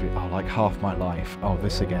 12 years, oh, like half my life. Oh,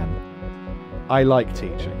 this again. I like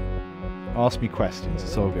teaching. Ask me questions,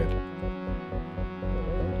 it's all good.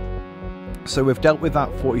 So we've dealt with that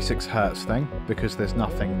 46 hertz thing, because there's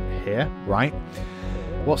nothing here, right?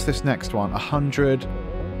 What's this next one? 100.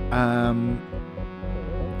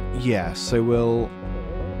 Yeah, so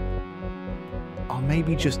I'll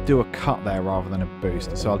maybe just do a cut there rather than a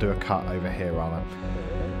boost. So I'll do a cut over here rather.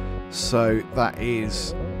 So that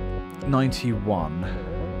is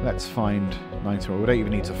 91. Let's find 91. We don't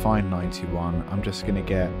even need to find 91. I'm just going to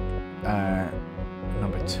get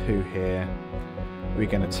number 2 here. We're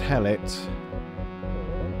going to tell it.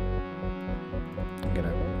 I'm going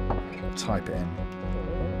to type it in.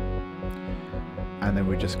 And then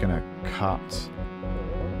we're just going to cut.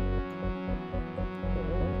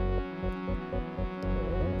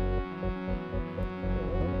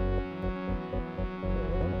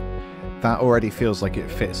 That already feels like it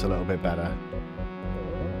fits a little bit better.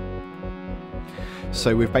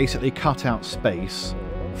 So we've basically cut out space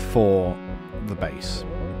for the bass.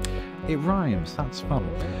 It rhymes, that's fun.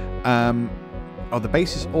 Oh, the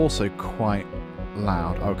bass is also quite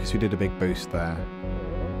loud. Oh, because we did a big boost there.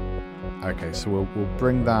 Okay, so we'll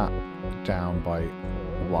bring that down by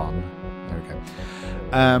 1. Okay.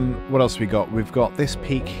 What else we got? We've got this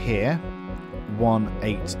peak here,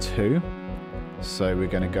 182. So we're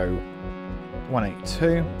going to go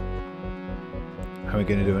 182, and we're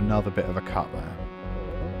going to do another bit of a cut there.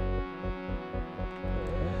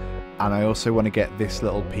 And I also want to get this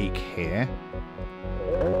little peak here,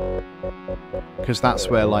 because that's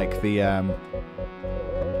where like the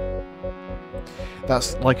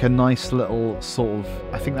that's like a nice little sort of,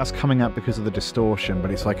 I think that's coming out because of the distortion,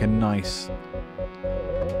 but it's like a nice,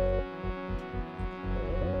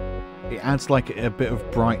 it adds like a bit of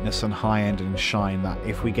brightness and high end and shine that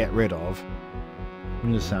if we get rid of,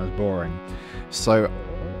 it just sounds boring. So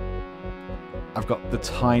I've got the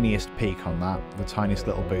tiniest peak on that, the tiniest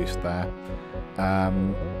little boost there. So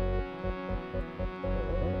I'm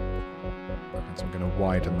going to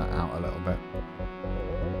widen that out a little bit.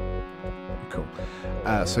 Cool.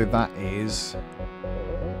 So that is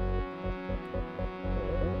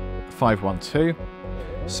 512.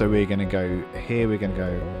 So we're going to go here, we're going to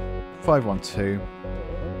go 512,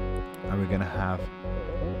 and we're going to have,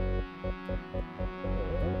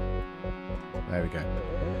 there we go.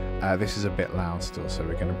 This is a bit loud still, so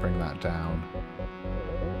we're going to bring that down.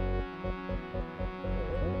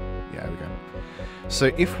 Yeah, there we go.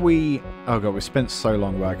 So if we, oh god, we spent so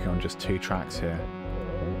long working on just 2 tracks here.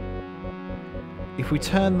 If we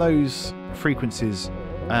turn those frequencies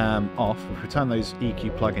off, if we turn those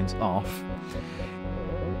EQ plugins off,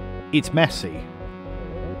 it's messy.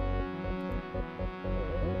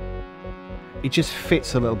 It just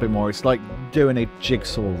fits a little bit more. It's like doing a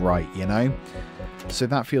jigsaw right, you know? So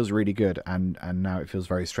that feels really good, and now it feels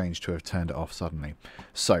very strange to have turned it off suddenly.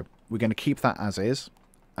 So we're going to keep that as is.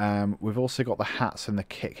 We've also got the hats and the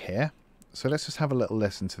kick here. So let's just have a little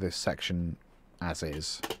listen to this section as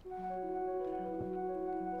is.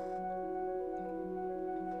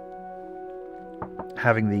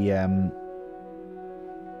 Having the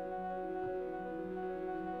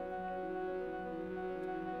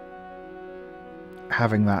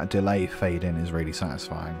having that delay fade in is really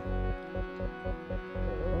satisfying.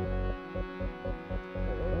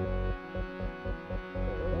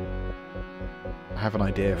 I have an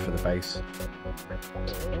idea for the bass.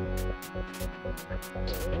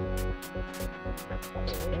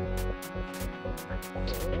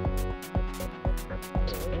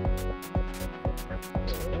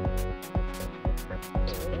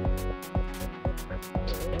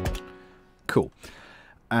 Cool.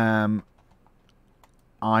 I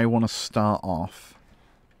want to start off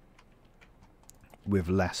with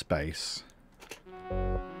less bass.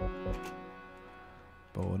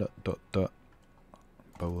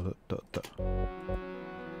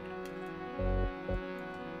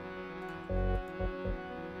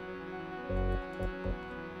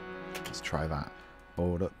 Let's try that.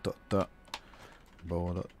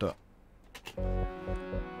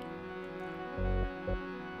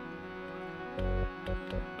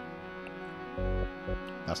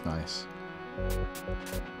 That's nice.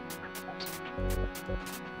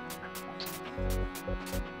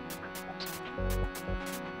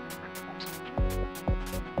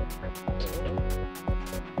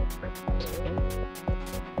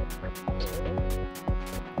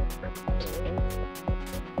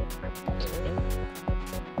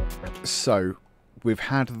 So we've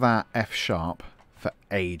had that F sharp for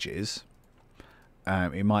ages.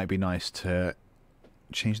 It might be nice to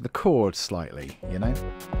change the chord slightly, you know?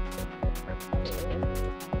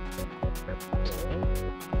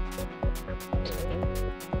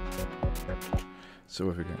 So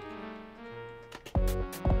if we go.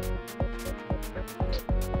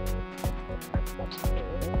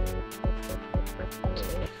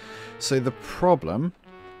 So the problem,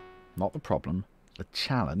 not the problem, the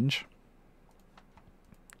challenge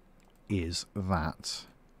is that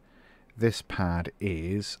this pad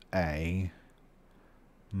is a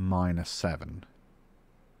 -7.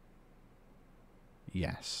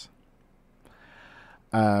 Yes.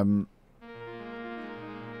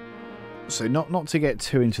 So not to get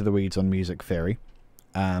too into the weeds on music theory,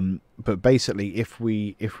 but basically if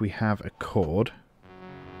we have a chord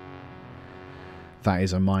that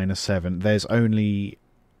is a -7, there's only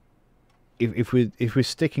if we're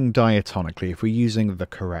sticking diatonically, if we're using the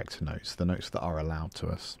correct notes, the notes that are allowed to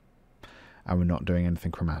us, and we're not doing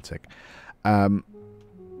anything chromatic,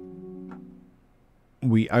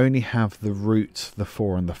 we only have the root, the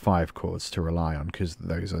 4 and the 5 chords to rely on, because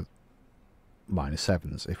those are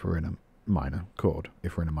 -7s if we're in a minor chord,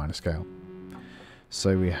 if we're in a minor scale.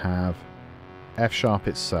 So we have F sharp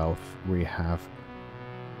itself, we have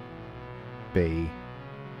B,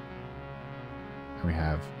 and we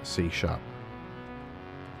have C sharp.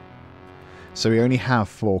 So we only have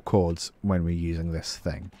 4 chords when we're using this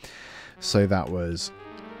thing. So that was,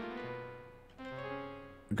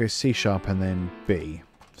 go C sharp and then B.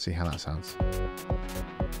 See how that sounds.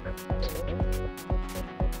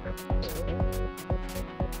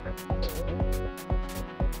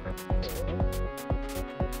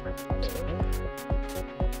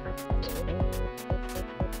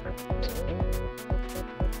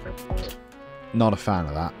 Not a fan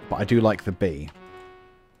of that, but I do like the B.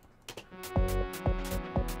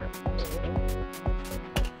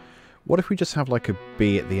 What if we just have like a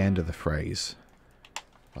B at the end of the phrase?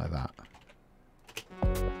 Like that.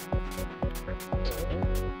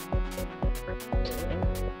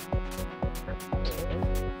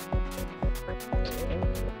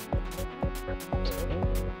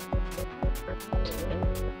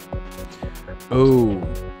 Oh.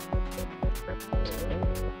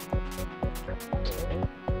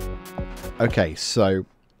 Okay, so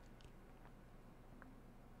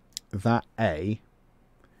that A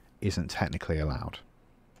isn't technically allowed,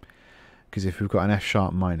 because if we've got an F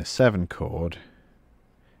sharp -7 chord,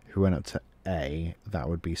 if we went up to A, that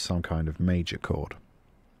would be some kind of major chord.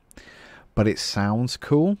 But it sounds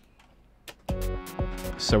cool,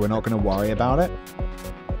 so we're not going to worry about it.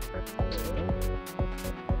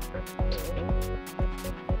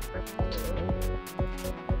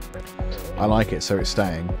 I like it, so it's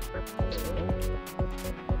staying.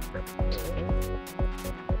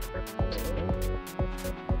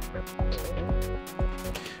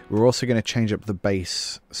 We're also going to change up the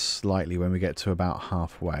bass slightly when we get to about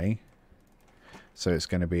halfway. So it's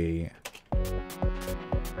going to be...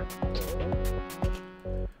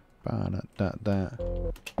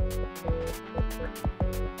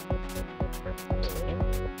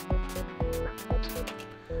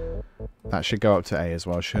 That should go up to A as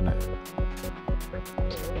well, shouldn't it?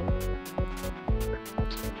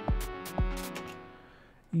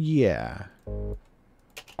 Yeah.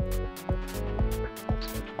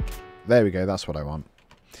 There we go, that's what I want.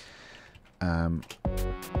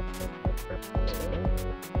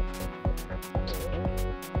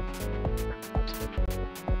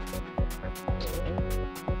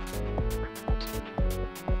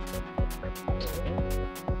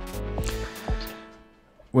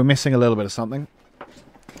 we're missing a little bit of something.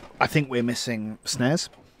 I think we're missing snares.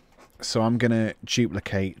 So I'm going to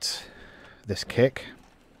duplicate this kick.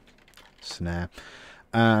 Snare.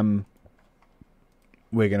 We're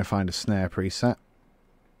going to find a snare preset.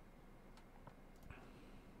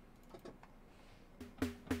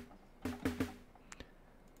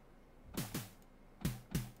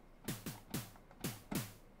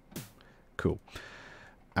 Cool.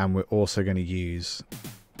 And we're also going to use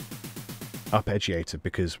Arpeggiator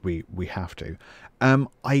because we have to.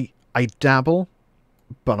 I dabble,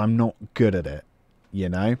 but I'm not good at it, you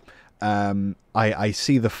know. I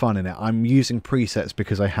see the fun in it. I'm using presets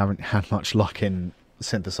because I haven't had much luck in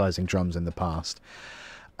synthesizing drums in the past.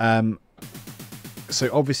 So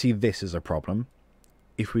obviously this is a problem.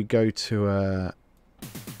 If we go to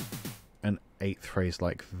an 8th phrase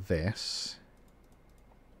like this,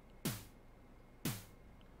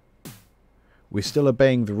 we're still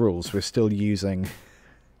obeying the rules. We're still using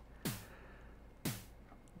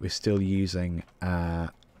an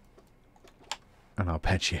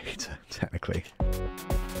arpeggiator, technically.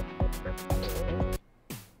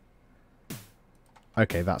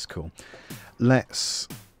 Okay, that's cool. Let's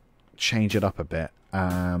change it up a bit.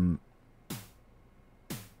 I'm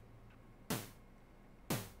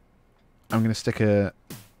going to stick a...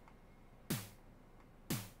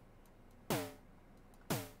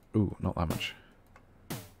 Ooh, not that much.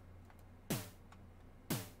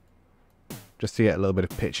 Just to get a little bit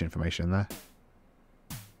of pitch information in there.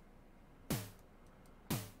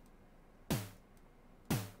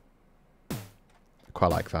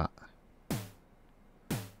 Quite like that.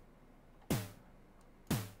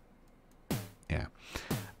 Yeah.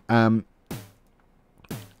 And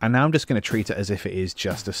now I'm just going to treat it as if it is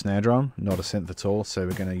just a snare drum, not a synth at all. So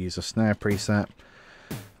we're going to use a snare preset.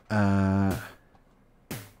 That's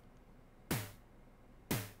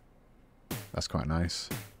quite nice.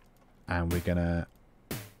 And we're going to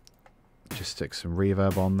just stick some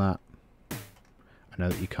reverb on that. I know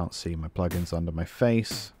that you can't see my plugins under my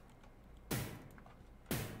face.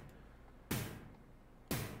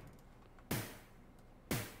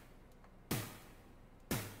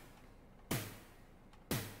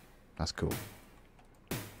 That's cool.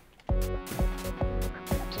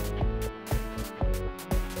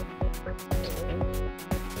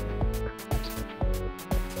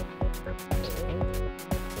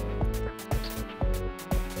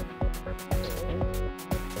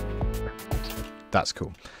 That's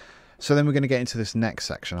cool. So then we're going to get into this next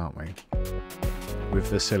section, aren't we? With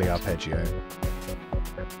the silly arpeggio.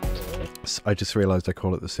 I just realised I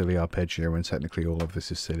call it the silly arpeggio when technically all of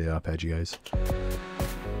this is silly arpeggios.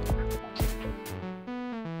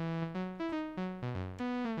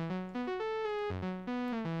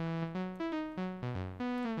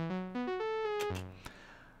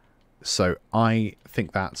 So I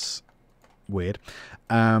think that's weird.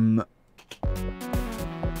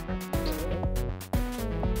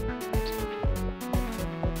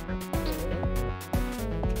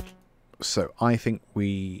 So I think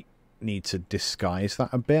we need to disguise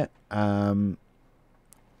that a bit. I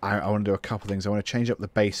want to do a couple of things. I want to change up the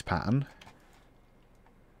bass pattern.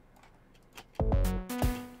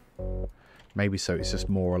 Maybe so it's just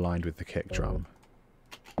more aligned with the kick drum.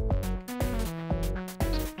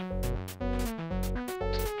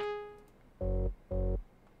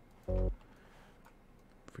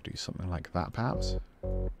 If we do something like that, perhaps.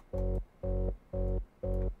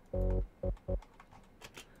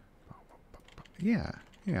 Yeah,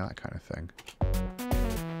 that kind of thing.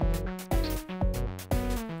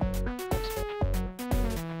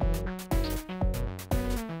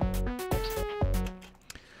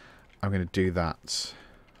 I'm going to do that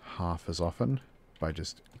half as often by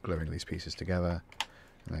just gluing these pieces together,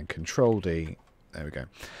 and then Control D. There we go.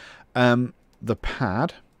 The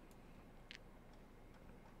pad,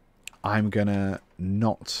 I'm going to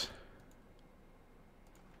not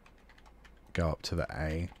go up to the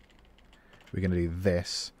A. We're going to do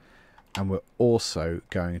this, and we're also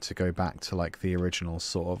going to go back to like the original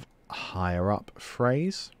sort of higher up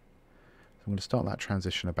phrase. So I'm going to start that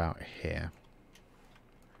transition about here.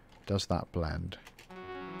 Does that blend?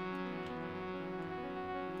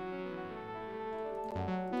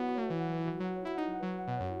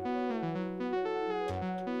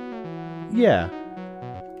 Yeah.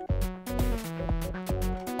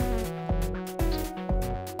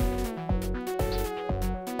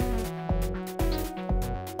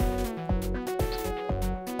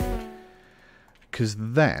 Because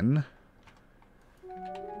then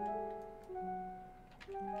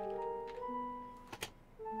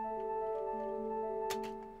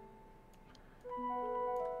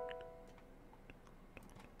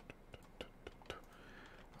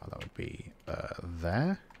should be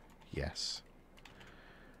there. Yes.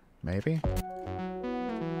 Maybe.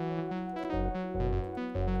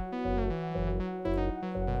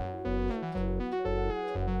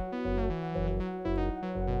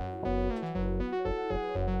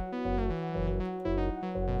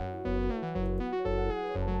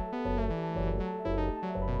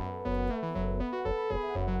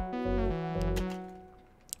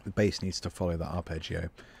 The bass needs to follow the arpeggio.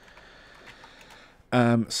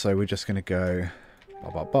 So we're just going to go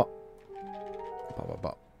bop, bop, bop, bop, bop,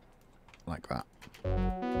 bop, like that.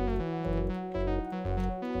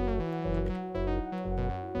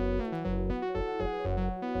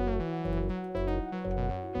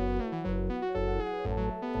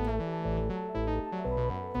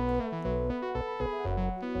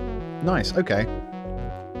 Nice, okay.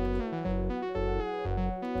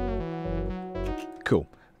 Cool.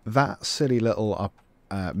 That silly little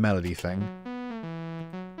melody thing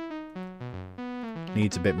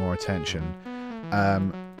needs a bit more attention.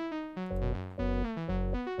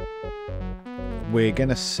 We're going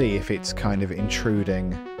to see if it's kind of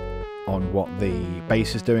intruding on what the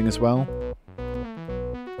bass is doing as well.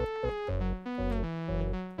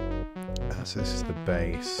 So this is the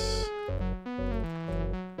bass.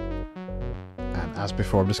 And as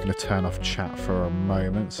before, I'm just going to turn off chat for a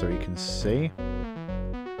moment so you can see.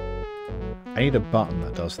 I need a button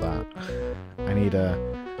that does that. I need a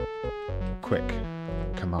quick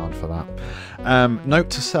command for that. Note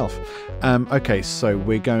to self. Okay, so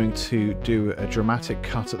we're going to do a dramatic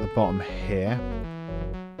cut at the bottom here.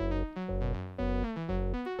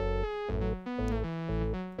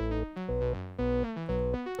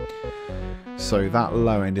 So that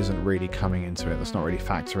low end isn't really coming into it. That's not really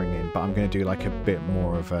factoring in. But I'm going to do like a bit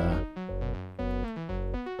more of a...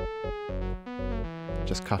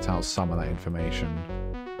 just cut out some of that information.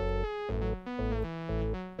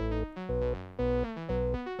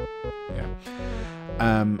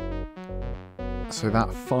 So that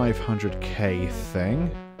 500k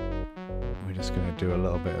thing, we're just going to do a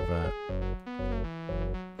little bit of a...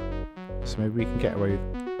 So maybe we can get away with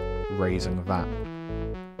raising that.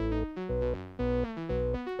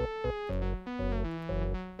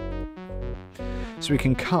 So we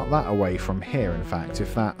can cut that away from here, in fact,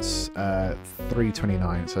 if that's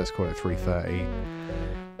 329, so let's call it 330.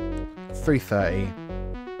 330.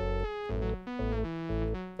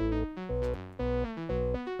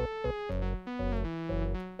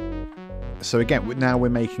 So again, now we're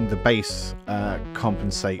making the bass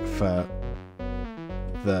compensate for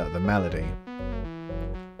the melody.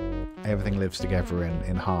 Everything lives together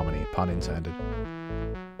in harmony, pun intended.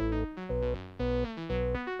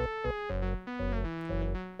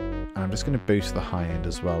 And I'm just going to boost the high end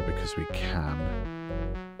as well because we can.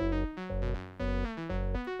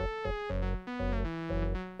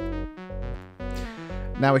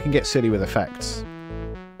 Now we can get silly with effects.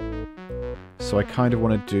 So I kind of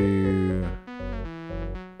want to do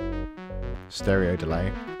stereo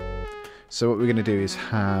delay. So what we're going to do is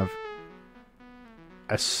have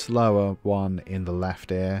a slower one in the left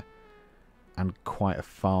ear and quite a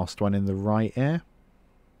fast one in the right ear.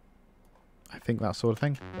 I think that sort of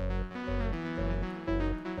thing.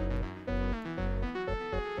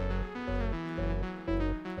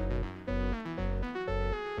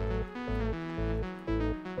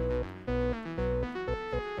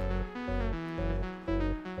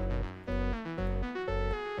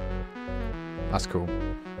 That's cool.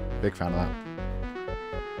 Big fan of that.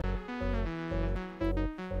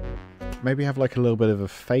 Maybe have like a little bit of a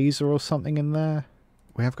phaser or something in there.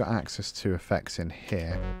 We have got access to effects in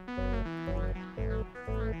here.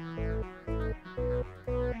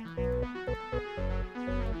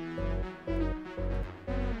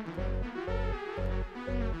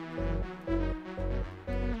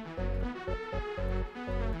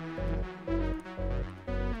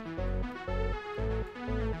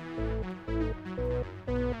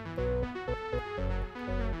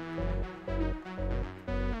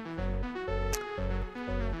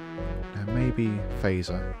 Maybe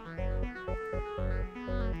phaser.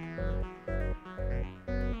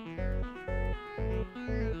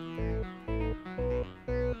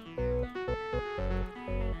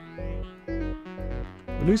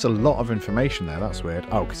 We lose a lot of information there, that's weird.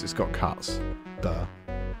 Oh, because it's got cuts. Duh.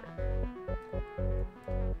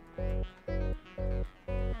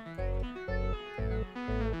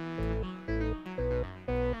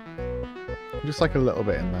 Just like a little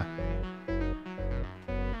bit in there.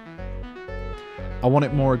 I want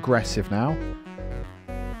it more aggressive now.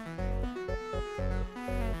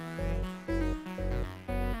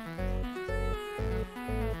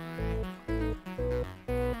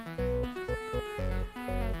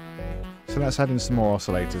 So let's add in some more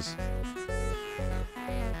oscillators.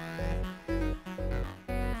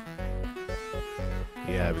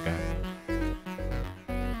 Yeah, there we go.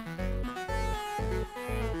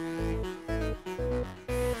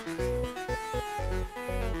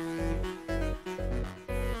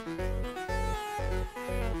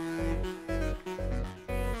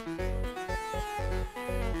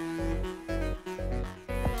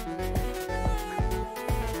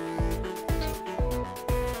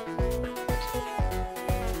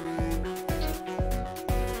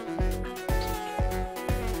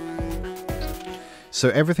 So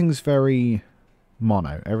everything's very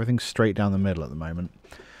mono. Everything's straight down the middle at the moment.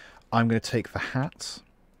 I'm going to take the hats.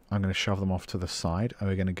 I'm going to shove them off to the side. And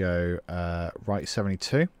we're going to go right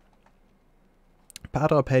 72.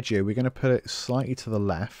 Pad arpeggio, we're going to put it slightly to the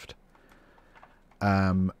left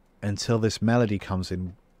until this melody comes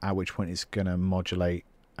in, at which point it's going to modulate.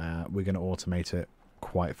 We're going to automate it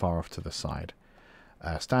quite far off to the side.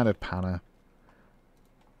 Standard panner.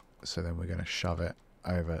 So then we're going to shove it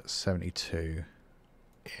over 72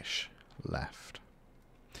 ish left.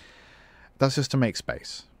 That's just to make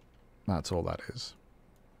space. That's all that is.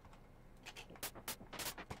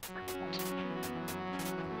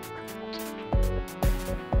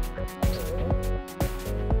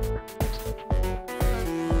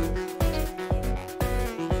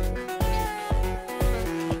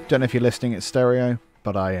 Don't know if you're listening at stereo,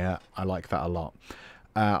 but I like that a lot.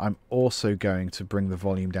 I'm also going to bring the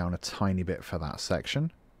volume down a tiny bit for that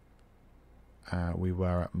section. We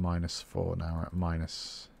were at -4, now we're at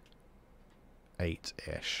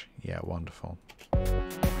 -8-ish. Yeah, wonderful.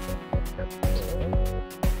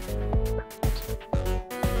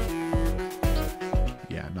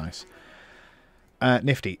 Yeah, nice.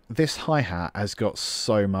 Nifty. This hi-hat has got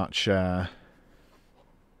so much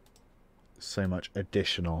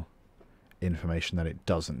additional information that it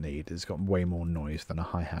doesn't need. It's got way more noise than a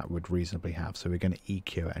hi-hat would reasonably have, so we're going to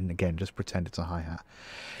EQ it and again just pretend it's a hi-hat.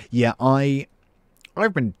 Yeah,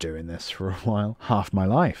 I've been doing this for a while, half my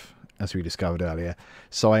life, as we discovered earlier,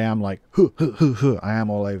 so I am like I am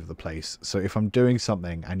all over the place. So if I'm doing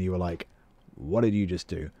something and you were like, what did you just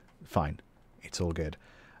do? Fine, it's all good.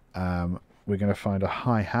 We're going to find a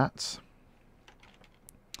hi-hat.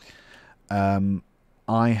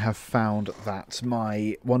 I have found that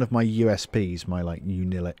one of my USPs, my like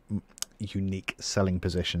unique selling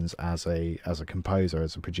positions as a composer,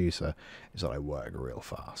 as a producer, is that I work real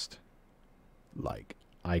fast. Like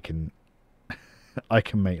I can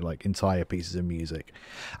make like entire pieces of music.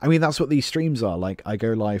 I mean, that's what these streams are. Like I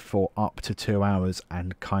go live for up to 2 hours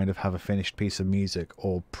and kind of have a finished piece of music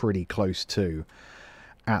or pretty close to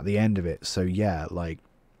at the end of it. So yeah, like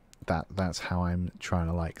that's how I'm trying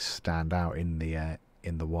to like stand out in the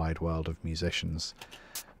wide world of musicians.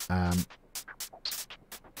 That's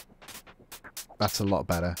a lot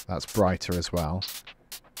better. That's brighter as well.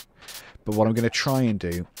 But what I'm going to try and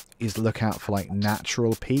do is look out for like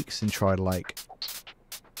natural peaks and try to like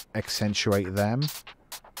accentuate them.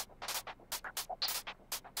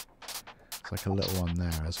 It's like a little one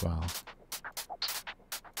there as well.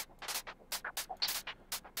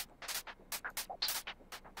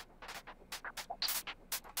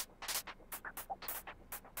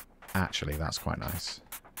 Actually, that's quite nice.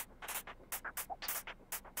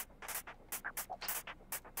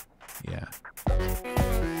 Yeah.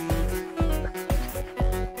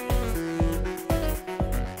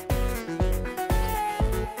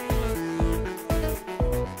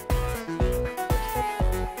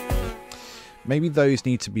 Maybe those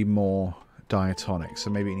need to be more diatonic, so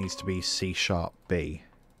maybe it needs to be C sharp B,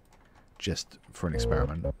 just for an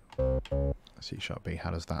experiment. C sharp B,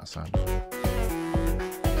 how does that sound?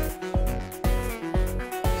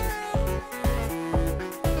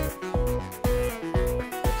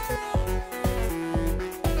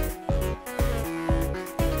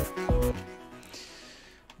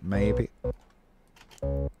 Maybe.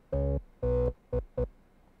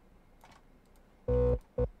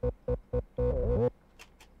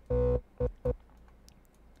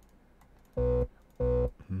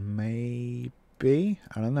 Maybe.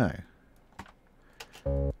 I don't know.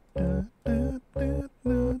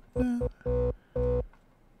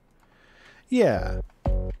 Yeah.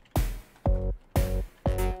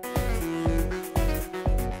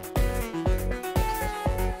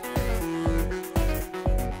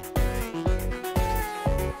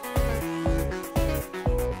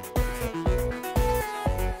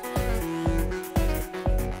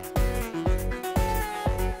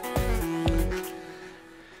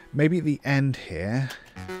 Maybe at the end here,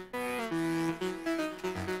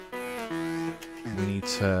 we need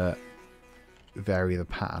to vary the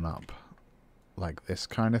pattern up like this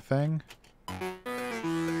kind of thing.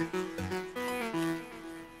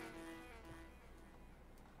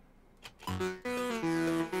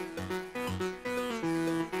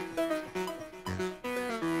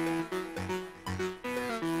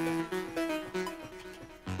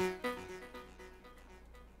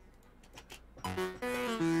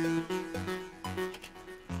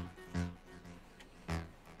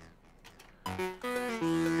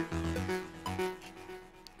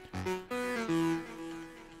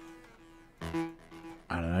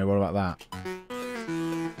 I don't know, what about that?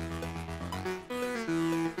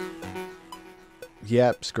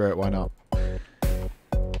 Yep, screw it, why not?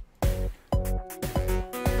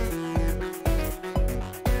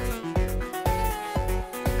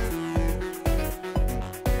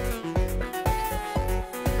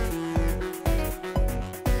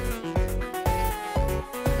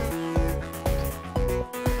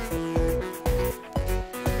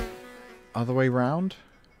 Other way round?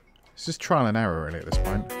 It's just trial and error really at this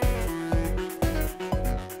point.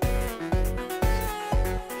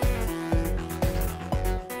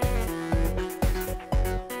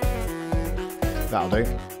 That'll do.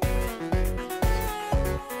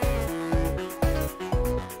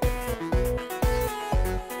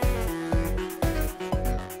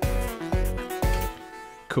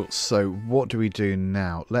 Cool, so what do we do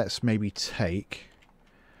now? Let's maybe take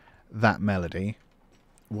that melody.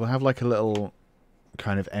 We'll have like a little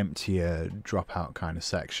kind of emptier dropout kind of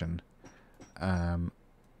section. Da,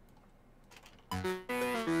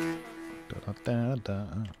 da, da, da.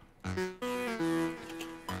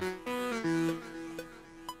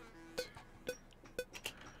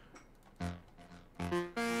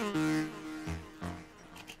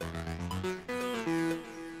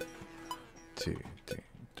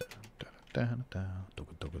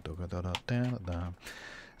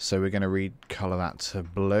 So we're going to recolor that to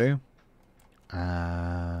blue.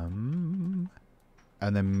 And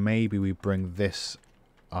then maybe we bring this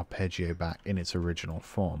arpeggio back in its original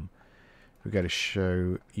form. We go to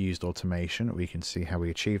show used automation. We can see how we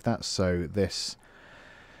achieve that. So this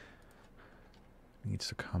needs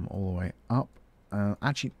to come all the way up.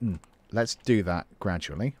 Actually, let's do that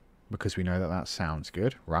gradually because we know that that sounds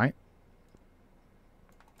good, right?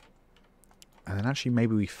 And then actually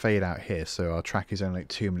maybe we fade out here so our track is only like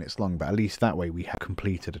 2 minutes long, but at least that way we have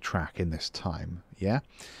completed a track in this time, yeah?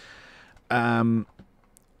 So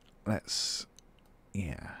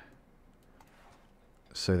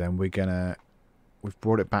then we've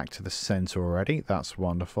brought it back to the center already, that's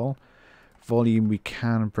wonderful. Volume, we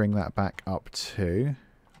can bring that back up to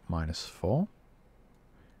 -4.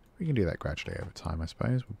 We can do that gradually over time, I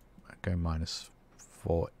suppose. We'll go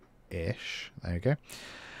 -4-ish, there you go.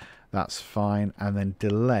 That's fine. And then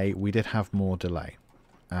delay, we did have more delay.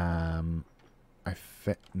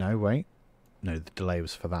 No, wait. No, the delay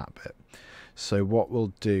was for that bit. So what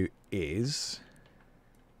we'll do is,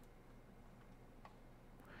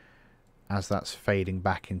 as that's fading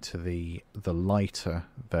back into the lighter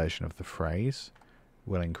version of the phrase,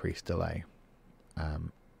 we'll increase delay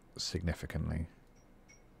significantly,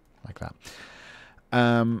 like that.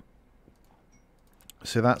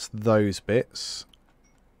 So that's those bits.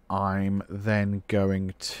 I'm then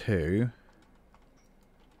going to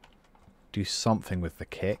do something with the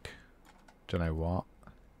kick. Don't know what.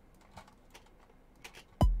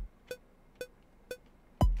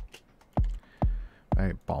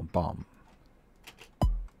 Maybe bomb bomb.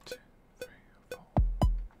 2, 3, 4,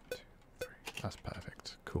 2, 3. That's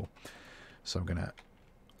perfect. Cool. So I'm gonna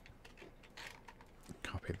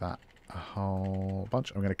copy that a whole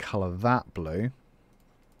bunch. I'm gonna color that blue.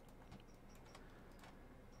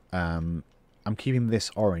 I'm keeping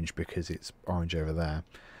this orange because it's orange over there.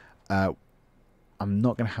 I'm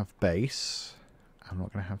not going to have bass. I'm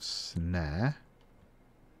not going to have snare.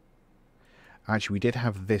 Actually, we did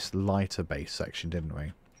have this lighter bass section, didn't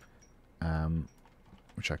we?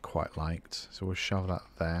 Which I quite liked. So we'll shove that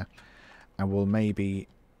there. And we'll maybe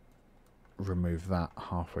remove that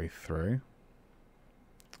halfway through.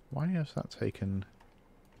 Why has that taken...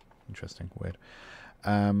 Interesting, weird.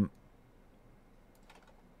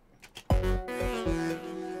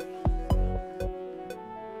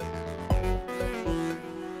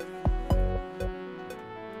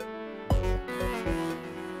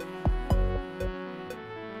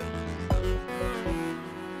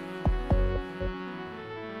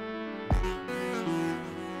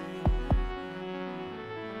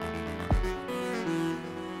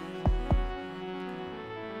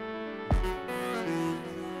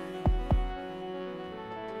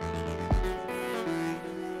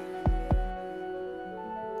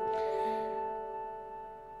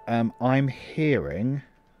 I'm hearing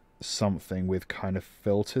something with kind of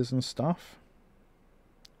filters and stuff.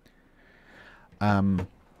 a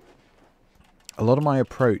lot of my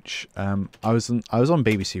approach, I was on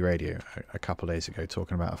BBC Radio a couple of days ago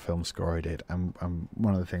talking about a film score I did, and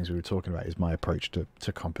one of the things we were talking about is my approach to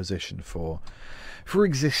composition for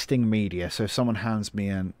existing media. So if someone hands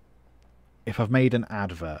me if I've made an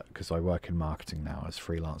advert, because I work in marketing now as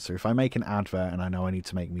freelancer, if I make an advert and I know I need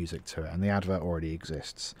to make music to it and the advert already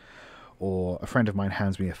exists, or a friend of mine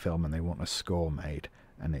hands me a film and they want a score made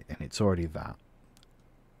and it's already that,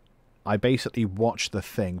 I basically watch the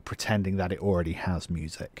thing pretending that it already has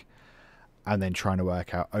music and then trying to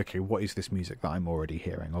work out, okay, what is this music that I'm already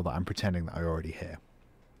hearing or that I'm pretending that I already hear?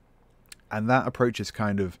 And that approach is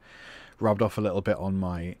kind of rubbed off a little bit on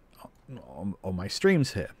my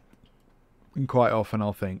streams here. And quite often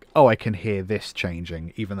I'll think, oh, I can hear this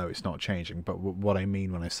changing, even though it's not changing. But what I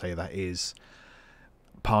mean when I say that is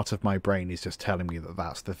part of my brain is just telling me that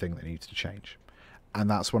that's the thing that needs to change. And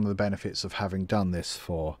that's one of the benefits of having done this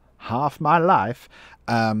for half my life,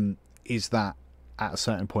 is that at a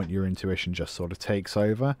certain point your intuition just sort of takes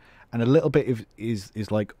over. And a little bit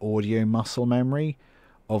is like audio muscle memory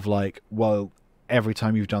of like, well, every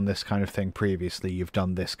time you've done this kind of thing previously, you've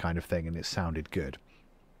done this kind of thing and it sounded good.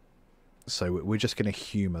 So we're just going to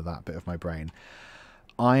humor that bit of my brain.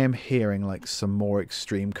 I am hearing like some more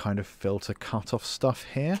extreme kind of filter cutoff stuff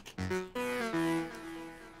here.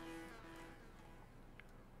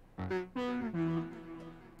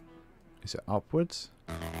 Is it upwards?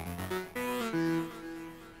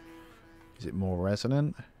 Is it more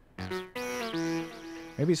resonant?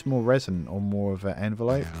 Maybe it's more resonant or more of an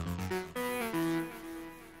envelope.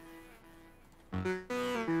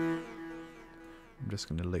 I'm just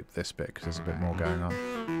going to loop this bit because there's a bit more going on.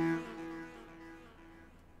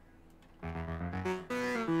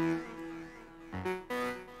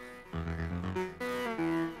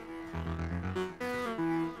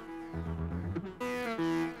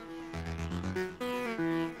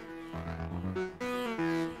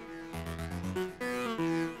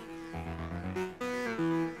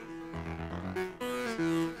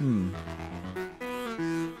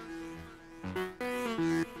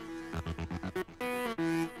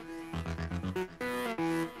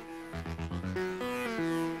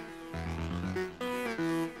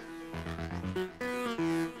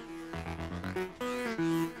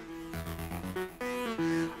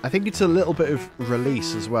 I think it's a little bit of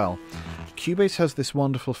release as well. Cubase has this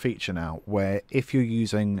wonderful feature now where if you're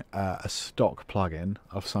using a stock plugin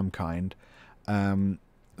of some kind, so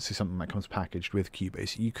something that comes packaged with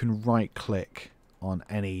Cubase, you can right click on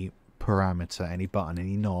any parameter, any button,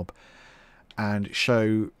 any knob, and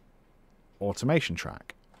show automation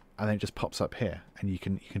track, and then it just pops up here, and you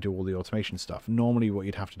can do all the automation stuff. Normally what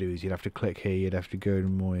you'd have to do is you'd have to click here, you'd have to go to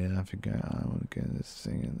more, you'd have to go, I want to go to this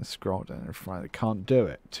thing and scroll down and find it. Can't do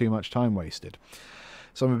it. Too much time wasted.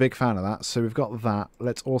 So I'm a big fan of that. So we've got that.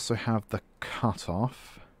 Let's also have the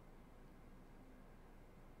cutoff.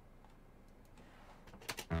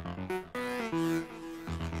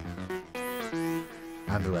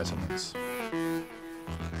 And the resonance.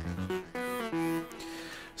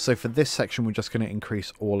 So for this section, we're just going to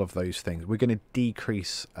increase all of those things. We're going to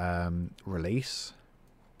decrease release.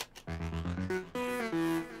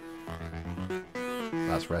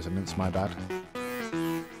 That's resonance, my bad.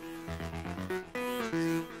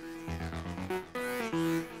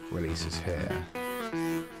 Release is here.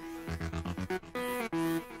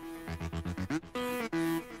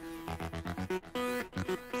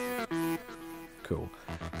 Cool.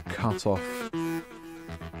 Cut off.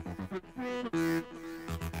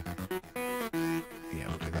 Yeah,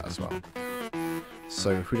 we'll do that as well.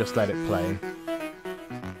 So if we just let it play.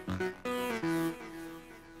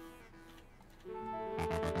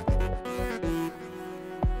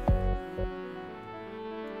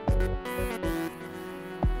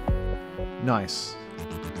 Nice.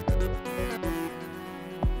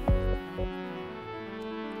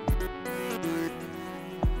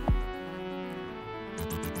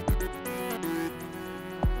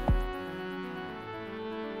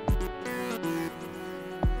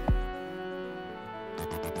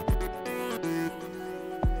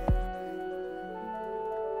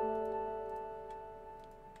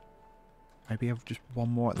 Maybe have just one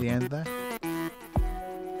more at the end there.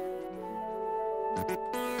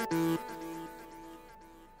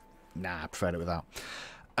 Nah, I preferred it without.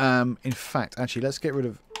 In fact, actually, let's get rid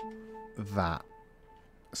of that.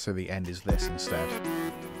 So the end is this instead.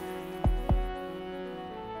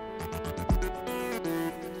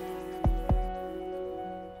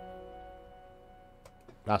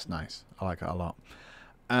 That's nice. I like it a lot.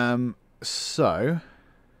 So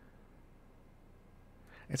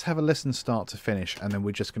Let's have a listen start to finish, and then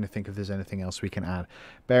we're just going to think if there's anything else we can add.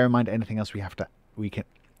 Bear in mind anything else bearing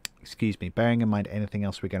in mind anything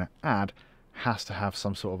else we're going to add has to have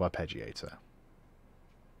some sort of arpeggiator.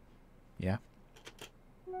 Yeah?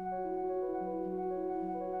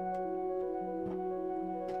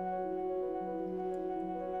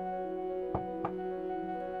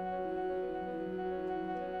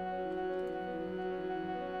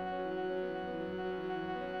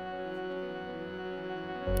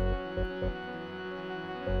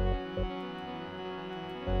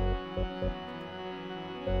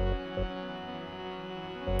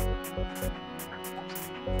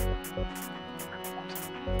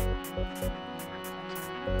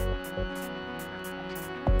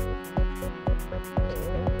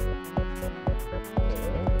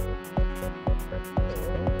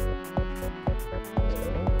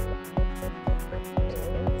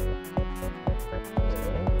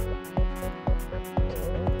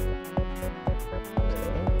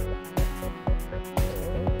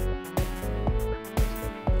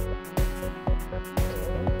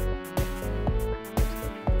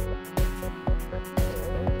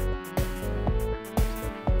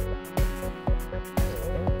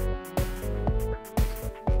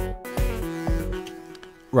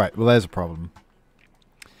 Right, well there's a problem.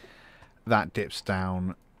 That dips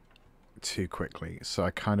down too quickly, so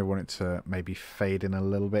I kind of want it to maybe fade in a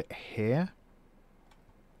little bit here.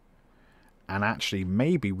 And actually,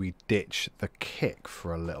 maybe we ditch the kick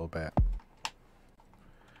for a little bit.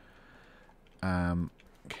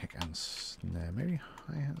 Kick and snare, maybe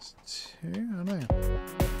hi-hats too, I don't know.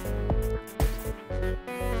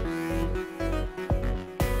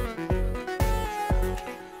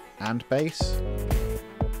 And bass.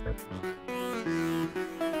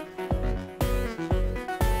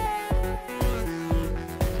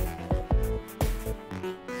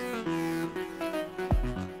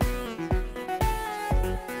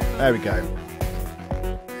 There we go.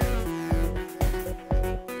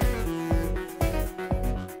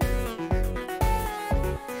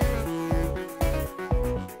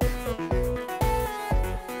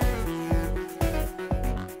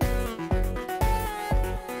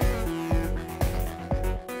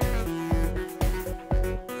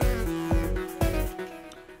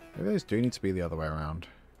 Maybe those do need to be the other way around.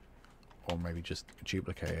 Or maybe just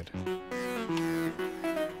duplicated.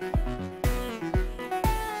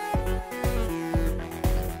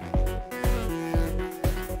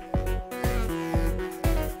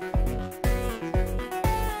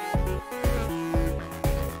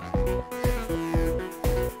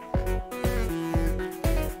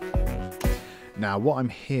 Now, what I'm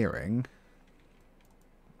hearing,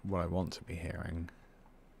 what I want to be hearing,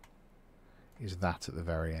 is that at the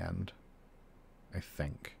very end, I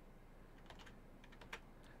think.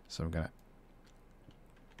 So I'm going to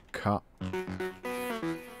cut.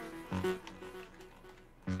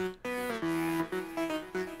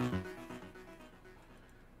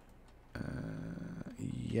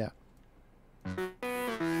 Yeah.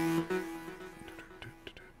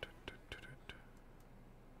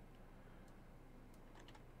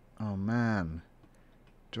 Oh man,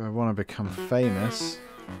 do I want to become famous?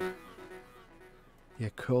 Yeah,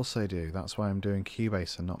 of course I do. That's why I'm doing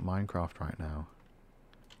Cubase and not Minecraft right now.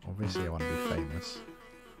 Obviously I want to be famous.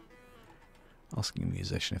 Asking a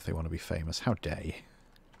musician if they want to be famous. How dare you?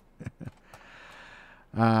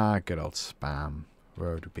 Ah, good old spam.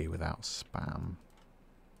 Road would be without spam.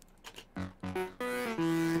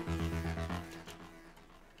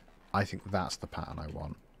 I think that's the pattern I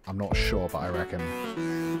want. I'm not sure, but I reckon.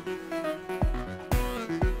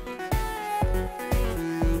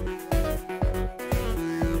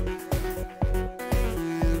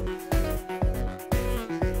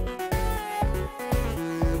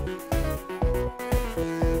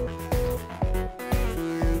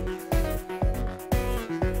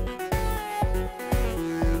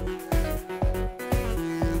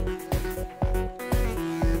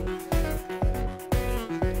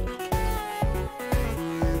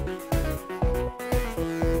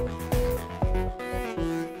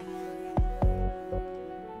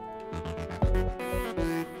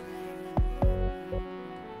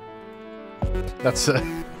 That's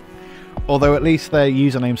although at least their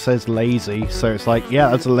username says lazy, so it's like, yeah,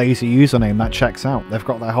 that's a lazy username, that checks out. They've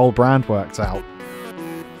got their whole brand worked out.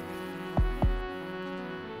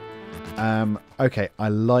 Okay, I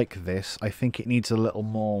like this. I think it needs a little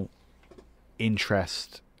more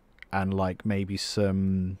interest and like maybe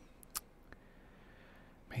some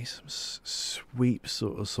sweeps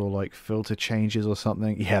sort of like filter changes or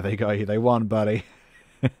something. Yeah, they got you. They won, buddy.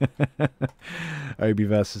 Obi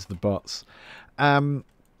versus the bots.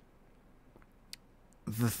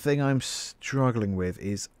 the thing I'm struggling with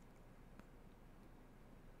is,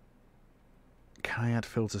 can I add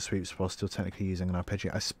filter sweeps while still technically using an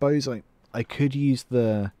arpeggiator? I suppose I could use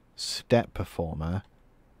the step performer.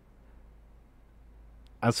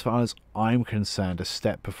 As far as I'm concerned, a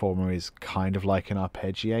step performer is kind of like an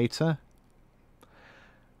arpeggiator.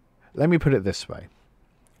 Let me put it this way.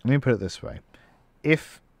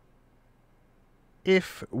 If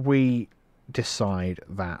we decide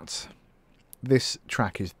that this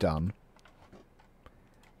track is done,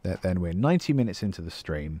 that then we're 90 minutes into the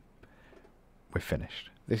stream, we're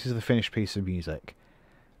finished. This is the finished piece of music.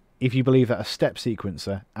 If you believe that a step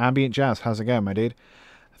sequencer, ambient jazz, how's it going, my dude?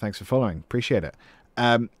 Thanks for following, appreciate it.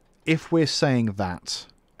 If we're saying that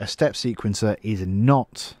a step sequencer is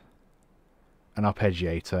not an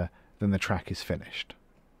arpeggiator, then the track is finished.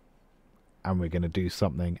 And we're going to do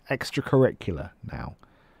something extracurricular now.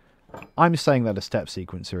 I'm saying that a step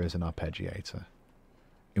sequencer is an arpeggiator,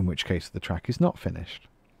 in which case the track is not finished.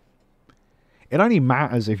 It only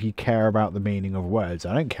matters if you care about the meaning of words.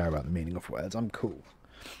 I don't care about the meaning of words. I'm cool.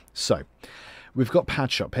 So, we've got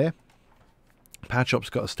Pad Shop here. Pad Shop's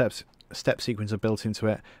got a step sequencer built into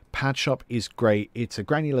it. Pad Shop is great. It's a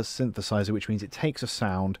granular synthesizer, which means it takes a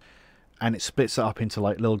sound and it splits it up into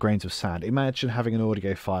like little grains of sand. Imagine having an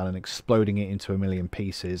audio file and exploding it into a million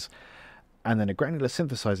pieces. And then a granular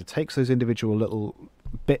synthesizer takes those individual little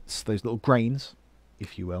bits, those little grains,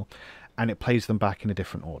 if you will, and it plays them back in a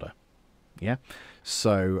different order. Yeah,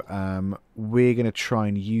 so we're going to try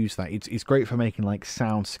and use that. It's great for making like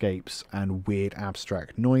soundscapes and weird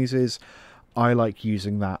abstract noises. I like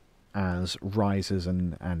using that as risers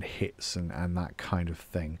and hits and that kind of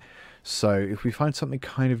thing. So if we find something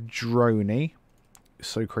kind of drony,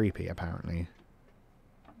 so creepy apparently.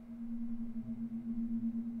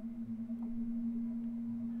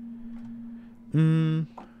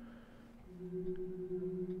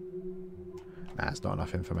 That's not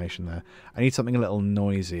enough information there. I need something a little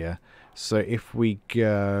noisier. So if we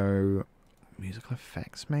go musical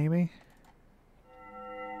effects, maybe?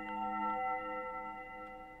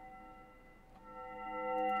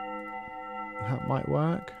 That might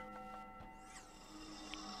work.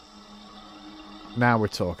 Now we're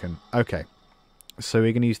talking. Okay. So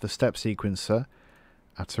we're going to use the step sequencer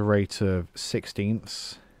at a rate of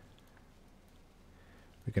 16ths.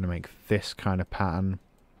 We're going to make this kind of pattern.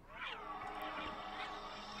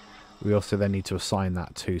 We also then need to assign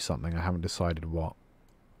that to something. I haven't decided what.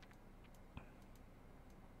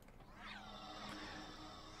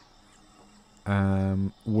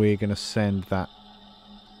 We're going to send that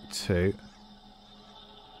to...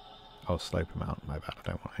 Oh, slope amount. My bad. I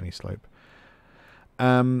don't want any slope.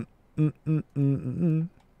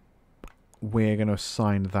 We're going to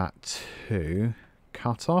assign that to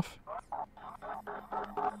cutoff.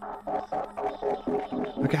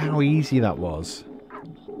 Look at how easy that was.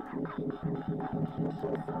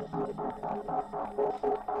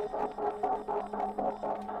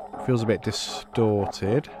 Feels a bit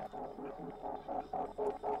distorted.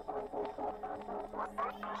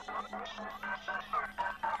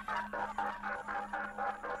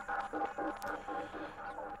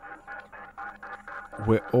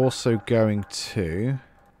 We're also going to...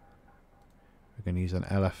 We're going to use an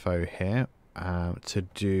LFO here to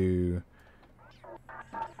do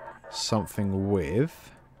something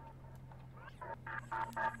with...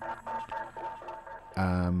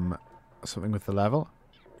 something with the level.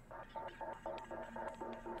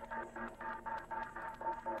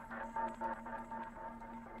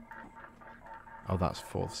 Oh, that's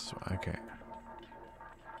fourths. Okay.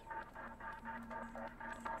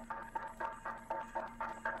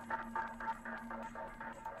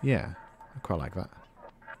 Yeah, I quite like that.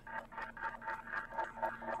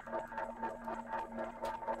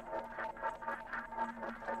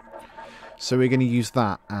 So we're going to use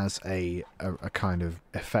that as a kind of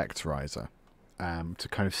effect riser to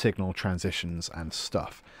kind of signal transitions and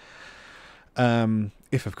stuff.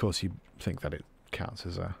 If, of course, you think that it counts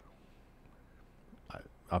as a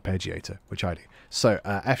arpeggiator, which I do. So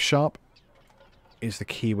F sharp is the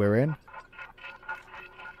key we're in.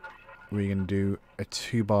 We're going to do a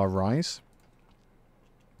 2-bar rise.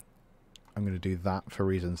 I'm going to do that for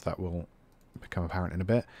reasons that will become apparent in a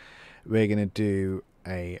bit. We're going to do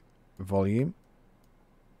a volume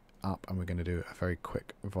up, and we're going to do a very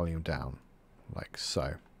quick volume down, like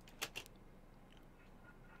so.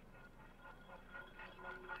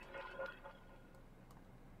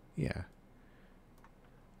 Yeah.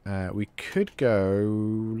 We could go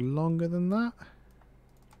longer than that.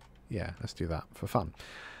 Yeah, let's do that for fun.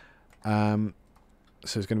 So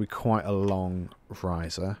it's going to be quite a long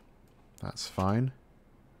riser. That's fine.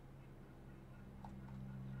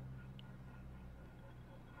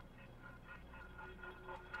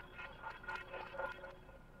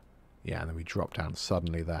 Yeah, and then we drop down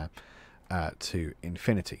suddenly there to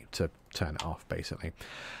infinity to turn it off, basically.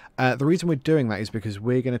 The reason we're doing that is because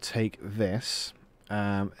we're going to take this,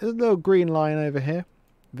 a little green line over here.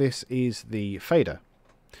 This is the fader.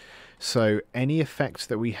 So any effects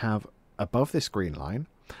that we have above this green line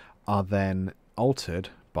are then altered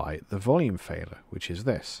by the volume fader, which is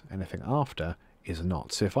this. Anything after is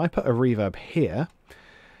not. So if I put a reverb here,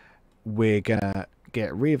 we're going to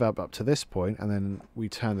get reverb up to this point, and then we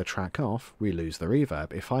turn the track off, we lose the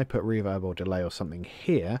reverb. If I put reverb or delay or something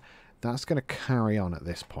here, that's going to carry on at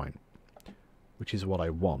this point, which is what I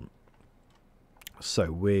want.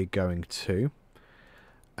 So we're going to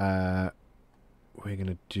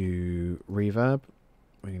do reverb,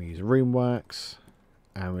 we're going to use Roomworks,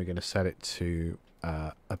 and we're going to set it to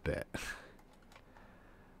a bit.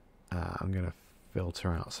 I'm going to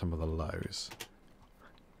filter out some of the lows.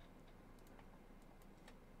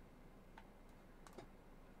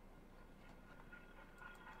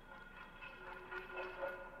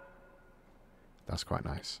 That's quite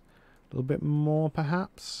nice. A little bit more,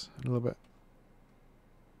 perhaps. A little bit.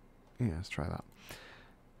 Yeah, let's try that.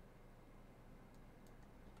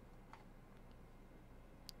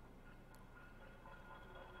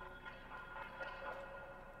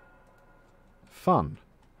 Fun.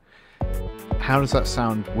 How does that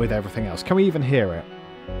sound with everything else? Can we even hear it?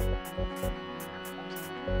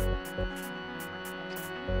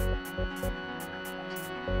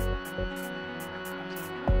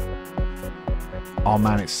 Oh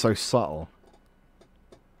man, it's so subtle.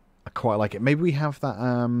 I quite like it. Maybe we have that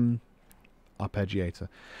Arpeggiator.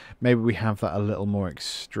 Maybe we have that a little more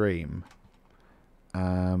extreme.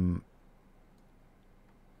 Yeah,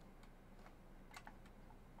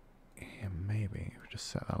 maybe we just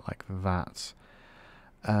set that like that.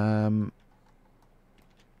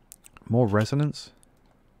 More resonance.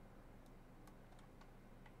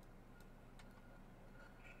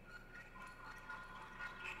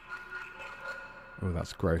 Oh,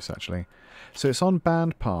 that's gross, actually. So it's on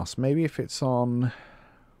bandpass. Maybe if it's on...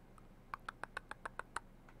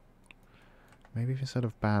 Maybe if instead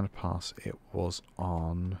of bandpass, it was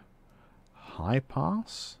on high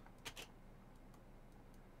pass?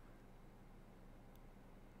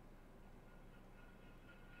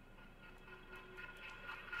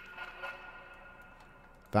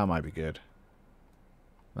 That might be good.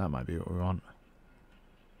 That might be what we want.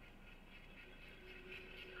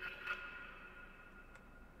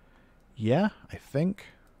 Yeah, I think.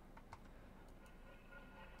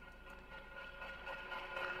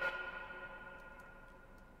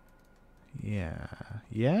 Yeah.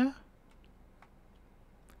 Yeah?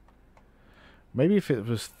 Maybe if it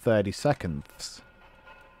was 30 seconds.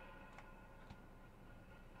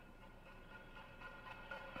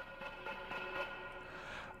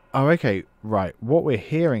 Oh, okay. Right. What we're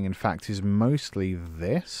hearing, in fact, is mostly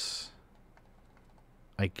this.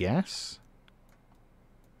 I guess.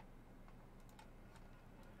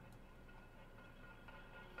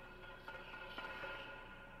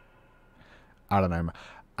 I don't know.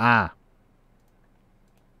 Ah.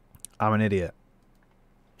 I'm an idiot.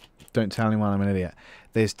 Don't tell anyone I'm an idiot.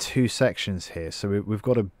 There's two sections here. So we've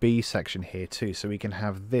got a B section here too. So we can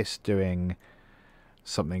have this doing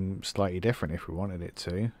something slightly different if we wanted it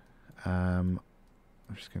to. I'm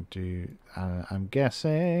just going to do... I'm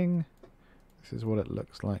guessing... This is what it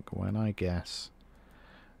looks like when I guess.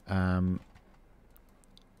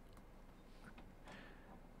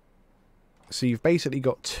 So you've basically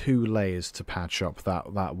got two layers to patch up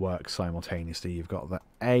that works simultaneously. You've got the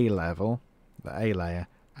A level, the A layer,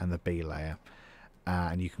 and the B layer.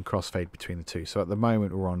 And you can crossfade between the two. So at the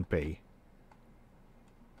moment we're on B.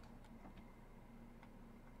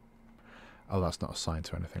 Oh, that's not assigned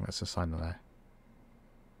to anything. Let's assign the layer.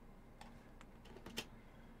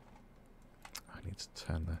 I need to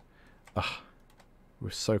turn the... Ugh. We're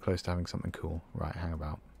so close to having something cool. Right, hang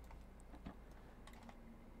about.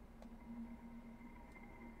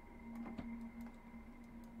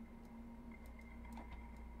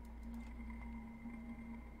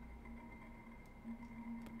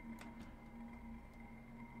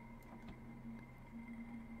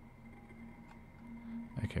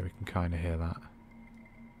 Okay, we can kind of hear that.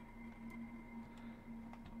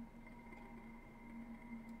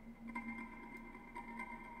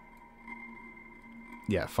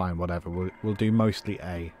 Yeah, fine, whatever. We'll do mostly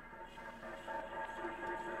A.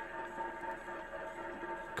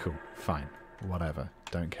 Cool, fine, whatever.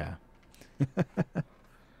 Don't care.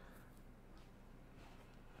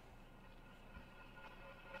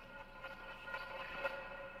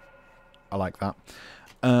 I like that.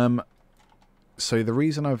 So the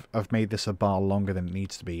reason I've made this a bar longer than it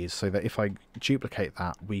needs to be is so that if I duplicate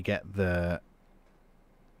that, we get the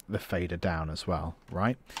fader down as well,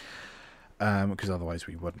 right? Because otherwise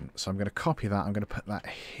we wouldn't. So I'm going to copy that. I'm going to put that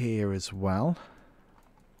here as well.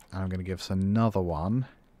 And I'm going to give us another one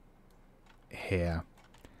here.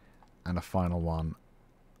 And a final one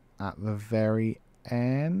at the very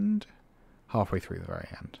end. Halfway through the very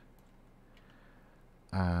end.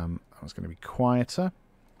 That one's going to be quieter.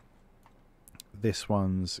 This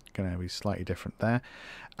one's going to be slightly different there.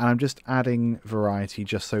 And I'm just adding variety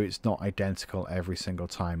just so it's not identical every single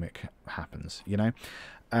time it happens, you know?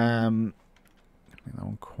 Make that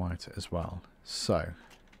one quieter as well. So,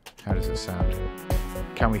 how does it sound?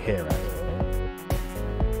 Can we hear it?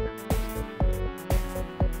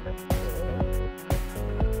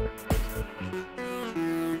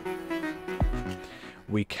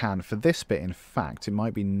 We can. For this bit, in fact, it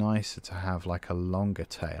might be nicer to have like a longer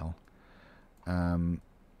tail.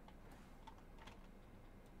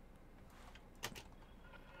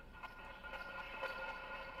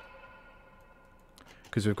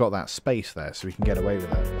 Because we've got that space there, so we can get away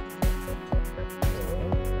with it.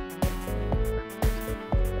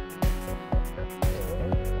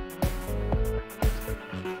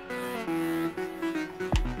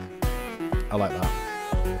 I like that.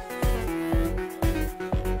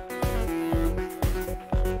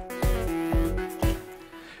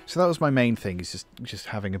 So that was my main thing, is just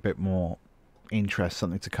having a bit more interest,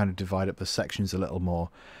 something to kind of divide up the sections a little more,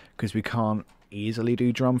 because we can't easily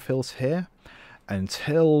do drum fills here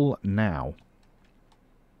until now.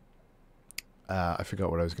 I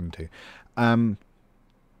forgot what I was going to do. I'm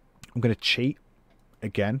going to cheat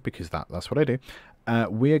again, because that's what I do.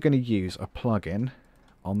 We are going to use a plugin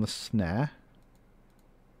on the snare,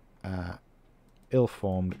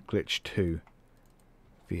 Ill-Formed Glitch 2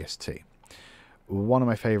 VST. One of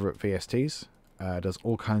my favourite VSTs. Does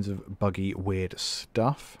all kinds of buggy, weird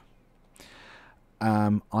stuff.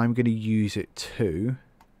 I'm going to use it to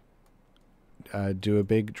do a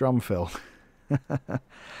big drum fill.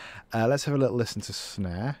 Let's have a little listen to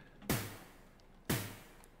snare.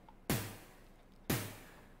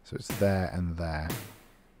 So it's there and there.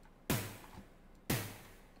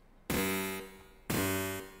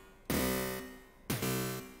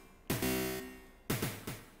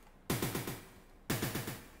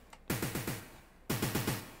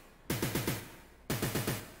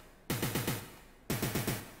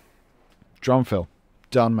 Drum fill.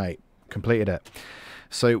 Done, mate. Completed it.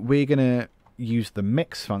 So we're going to use the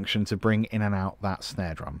mix function to bring in and out that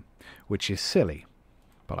snare drum, which is silly,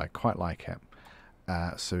 but I quite like it.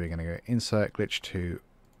 So we're going to go insert glitch to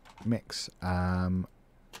mix. We're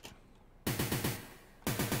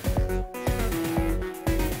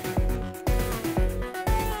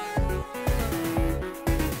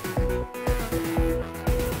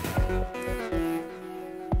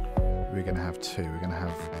going to have two. We're going to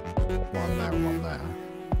have one there and one there.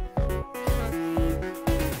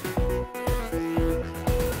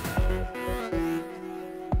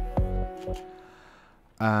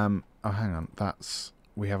 Oh, hang on.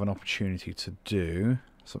 We have an opportunity to do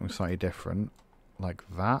something slightly different, like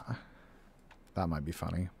that. That might be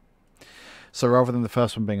funny. So rather than the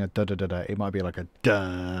first one being a da da da da, it might be like a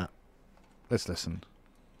da. Let's listen.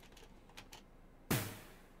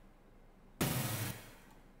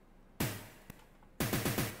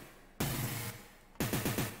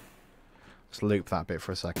 Let's loop that bit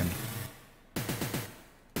for a second.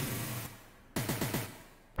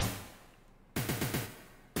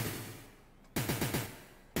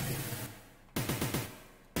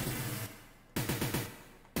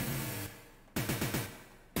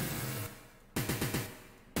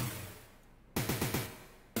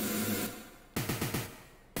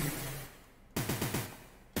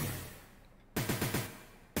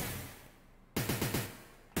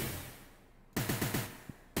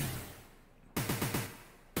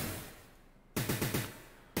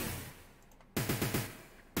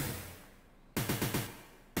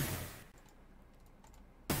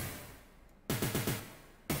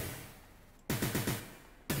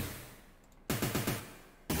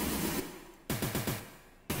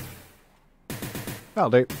 That'll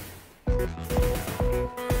do.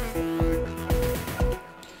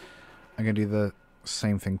 I'm going to do the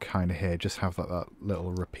same thing kind of here, just have that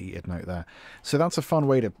little repeated note there. So that's a fun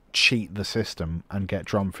way to cheat the system and get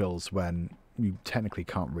drum fills when you technically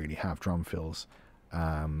can't really have drum fills.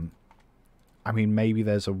 I mean, maybe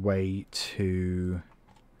there's a way to,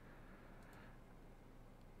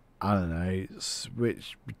 I don't know,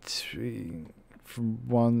 switch between from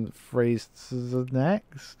one phrase to the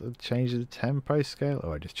next, or change the tempo scale.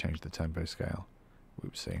 Oh, I just changed the tempo scale.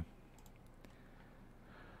 Whoopsie.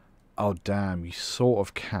 Oh, damn, you sort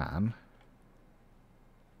of can.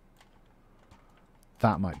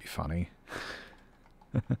 That might be funny.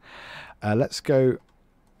 Let's go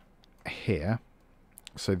here.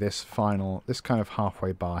 So this kind of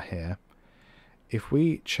halfway bar here. If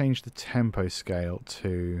we change the tempo scale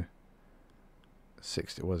to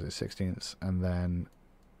 16ths and then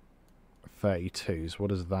 32s, what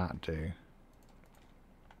does that do?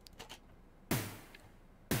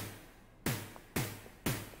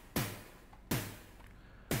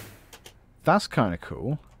 That's kind of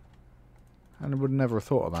cool. And I would never have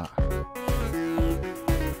thought of that.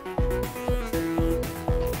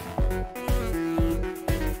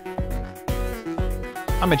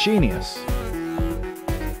 I'm a genius.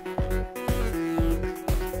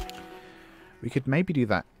 We could maybe do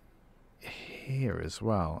that here as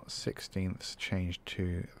well. 16ths changed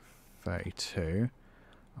to 32.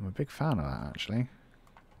 I'm a big fan of that, actually.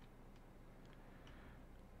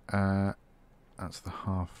 That's the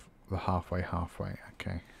halfway.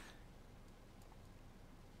 Okay.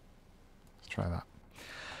 Let's try that.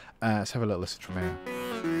 Let's have a little listen from here.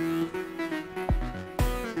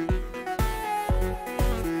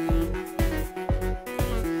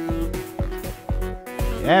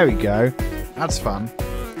 There we go. That's fun.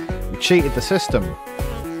 We cheated the system.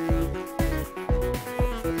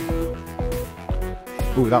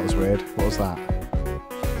 Ooh, that was weird. What was that?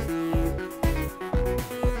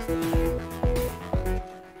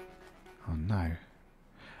 Oh no.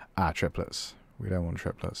 Triplets. We don't want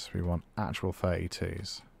triplets. We want actual 32s.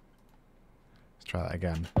 Let's try that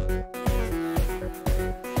again.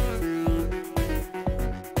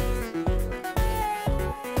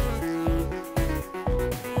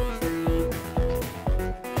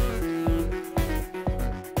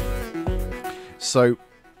 So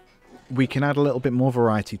we can add a little bit more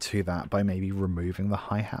variety to that by maybe removing the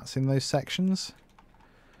hi-hats in those sections.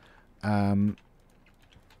 Like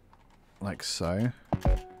so.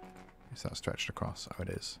 Is that stretched across? Oh, it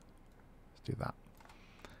is. Let's do that.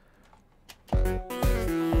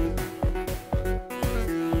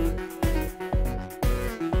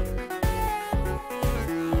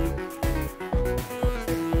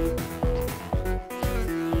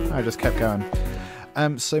 I just kept going.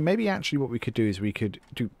 So maybe actually what we could do is we could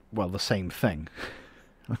do, well, the same thing.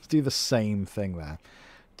 Let's do the same thing there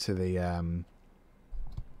to the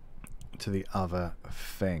other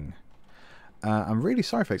thing. I'm really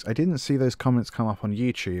sorry, folks. I didn't see those comments come up on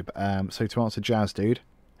YouTube. So to answer Jazz Dude,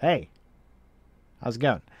 hey, how's it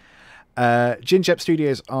going? Ginjep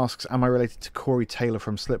Studios asks, am I related to Corey Taylor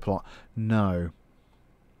from Slipknot? No.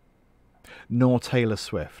 Nor Taylor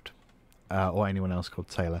Swift. Or anyone else called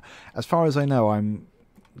Taylor. As far as I know, I'm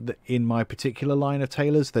in my particular line of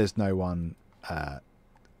Taylors. There's no one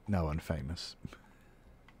famous,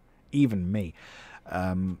 even me.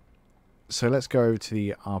 So let's go to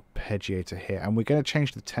the arpeggiator here, and we're going to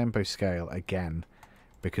change the tempo scale again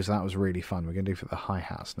because that was really fun. We're going to do it for the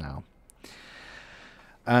hi-hats now.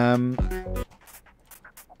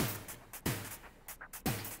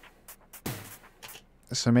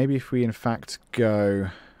 So maybe if we in fact go.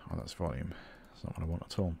 Oh, that's volume. That's not what I want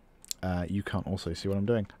at all. You can't also see what I'm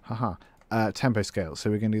doing. Haha. Tempo scale. So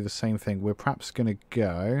we're going to do the same thing. We're perhaps going to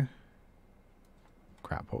go...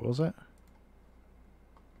 Crap, what was it?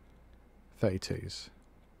 32s.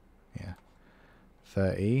 Yeah.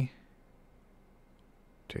 32s.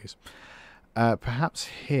 Perhaps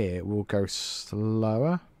here we'll go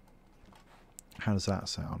slower. How does that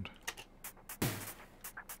sound?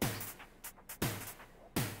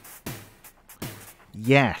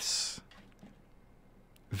 Yes.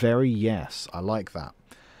 Very yes. I like that.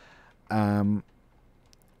 Let's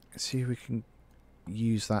see if we can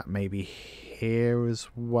use that maybe here as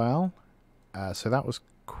well. So that was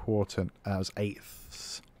that was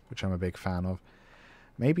eighths, which I'm a big fan of.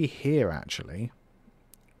 Maybe here actually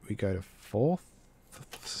we go to fourths.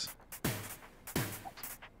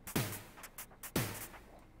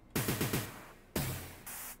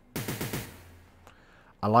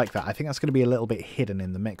 I like that. I think that's going to be a little bit hidden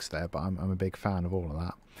in the mix there, but I'm a big fan of all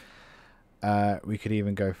of that. We could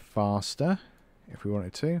even go faster if we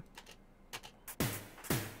wanted to.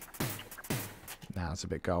 Nah, it's a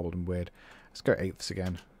bit garbled and weird. Let's go eighths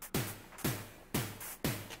again.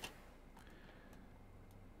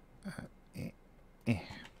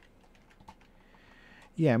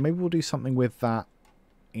 Yeah, maybe we'll do something with that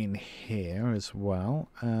in here as well.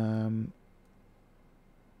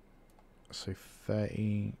 So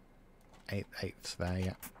 38 eighths there,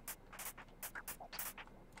 yeah.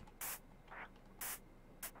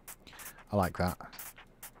 I like that.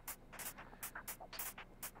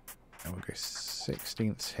 And we'll go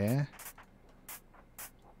 16ths here.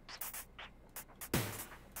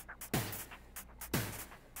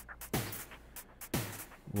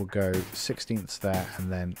 we'll go 16ths there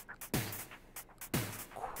and then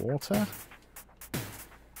quarter.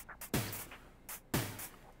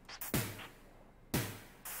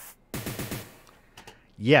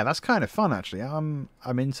 Yeah, that's kind of fun actually. I'm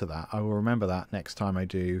into that. I will remember that next time I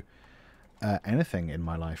do anything in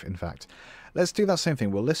my life. In fact, let's do that same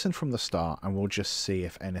thing. We'll listen from the start and we'll just see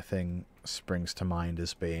if anything springs to mind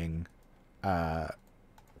as being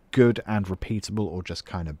good and repeatable or just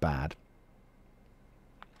kind of bad.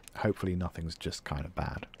 Hopefully nothing's just kind of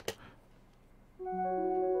bad.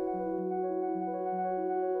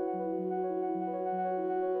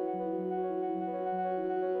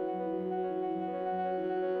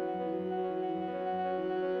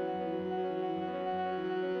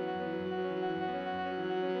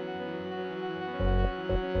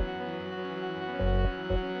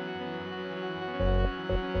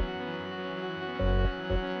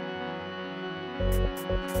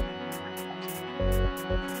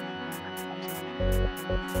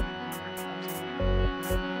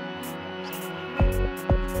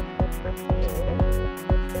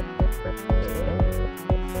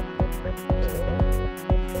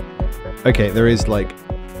 Okay, there is like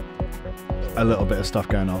a little bit of stuff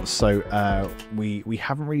going on. So we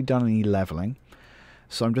haven't really done any leveling.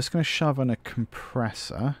 So I'm just going to shove in a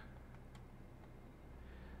compressor.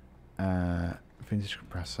 Vintage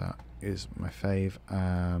compressor is my fave.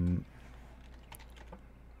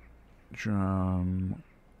 Drum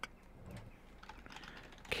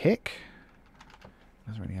kick.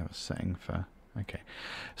 Doesn't really have a setting for. Okay,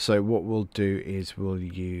 so what we'll do is we'll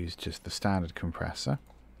use just the standard compressor.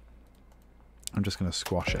 I'm just going to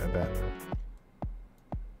squash it a bit.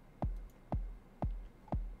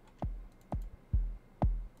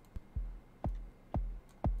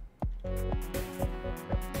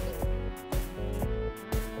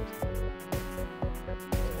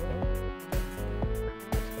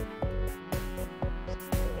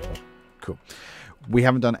 Cool. We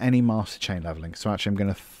haven't done any master chain leveling, so actually I'm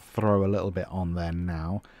going to throw a little bit on there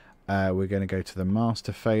now. We're going to go to the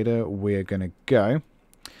master fader. We're going to go.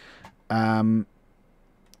 I'm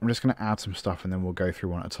just going to add some stuff and then we'll go through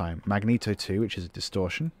one at a time. Magneto 2, which is a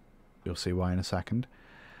distortion. You'll see why in a second.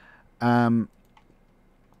 Maximizer,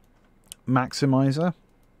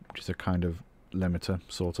 which is a kind of limiter,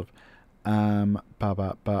 sort of.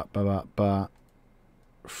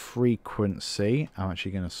 Frequency. I'm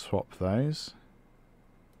actually going to swap those.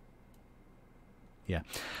 Yeah.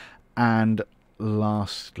 And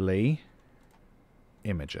lastly,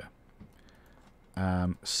 imager.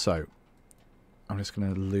 So I'm just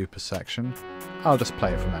going to loop a section. I'll just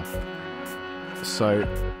play it from there. So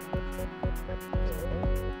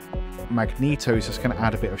Magneto is just going to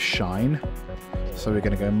add a bit of shine. So we're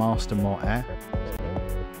going to go master more air.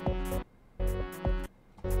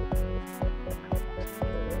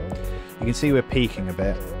 You can see we're peaking a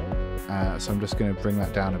bit. So I'm just going to bring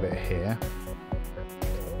that down a bit here.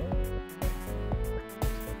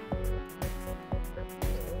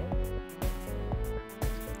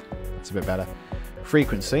 A bit better.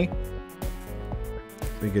 Frequency,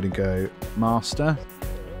 we're going to go master,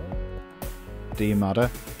 demudder.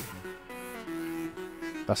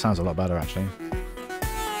 That sounds a lot better actually.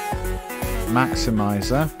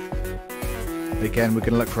 Maximizer, again we're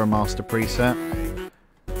going to look for a master preset.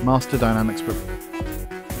 Master dynamics, but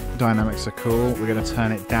dynamics are cool. We're going to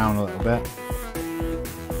turn it down a little bit.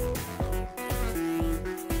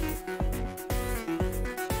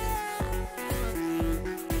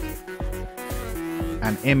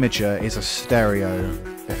 And imager is a stereo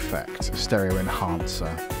effect, a stereo enhancer.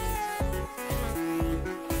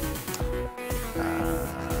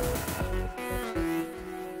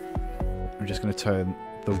 I'm just going to turn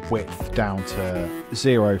the width down to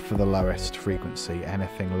 0 for the lowest frequency,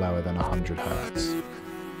 anything lower than 100 Hertz.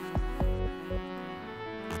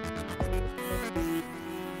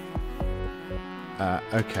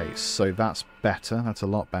 Okay, so that's better. That's a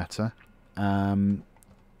lot better.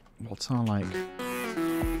 What's our like?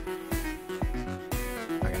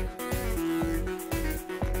 Okay.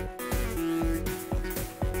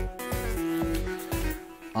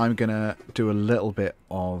 I'm gonna do a little bit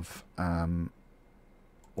of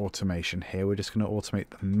automation here. We're just going to automate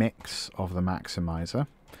the mix of the maximizer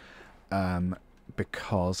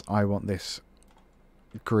because I want this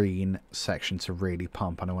green section to really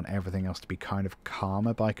pump and I want everything else to be kind of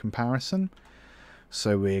calmer by comparison.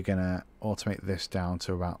 So we're going to automate this down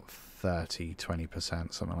to about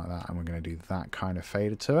 30-20%, something like that, and we're going to do that kind of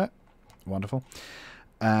fader to it. Wonderful.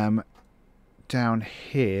 Down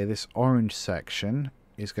here, this orange section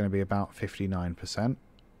is going to be about 59%,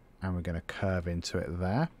 and we're going to curve into it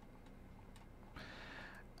there.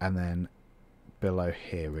 And then below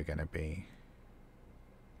here we're going to be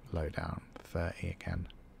low down 30 again.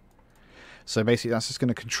 So basically that's just going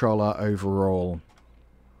to control our overall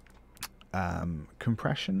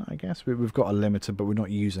compression, I guess. We've got a limiter, but we're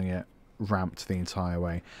not using it ramped the entire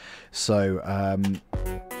way. So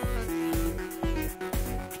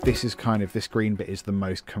this is kind of, this green bit is the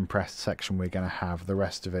most compressed section we're going to have. The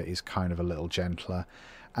rest of it is kind of a little gentler,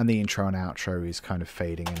 and the intro and outro is kind of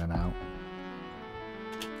fading in and out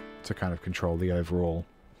to kind of control the overall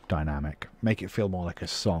dynamic, make it feel more like a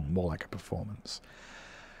song, more like a performance.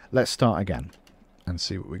 Let's start again and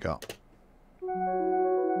see what we got.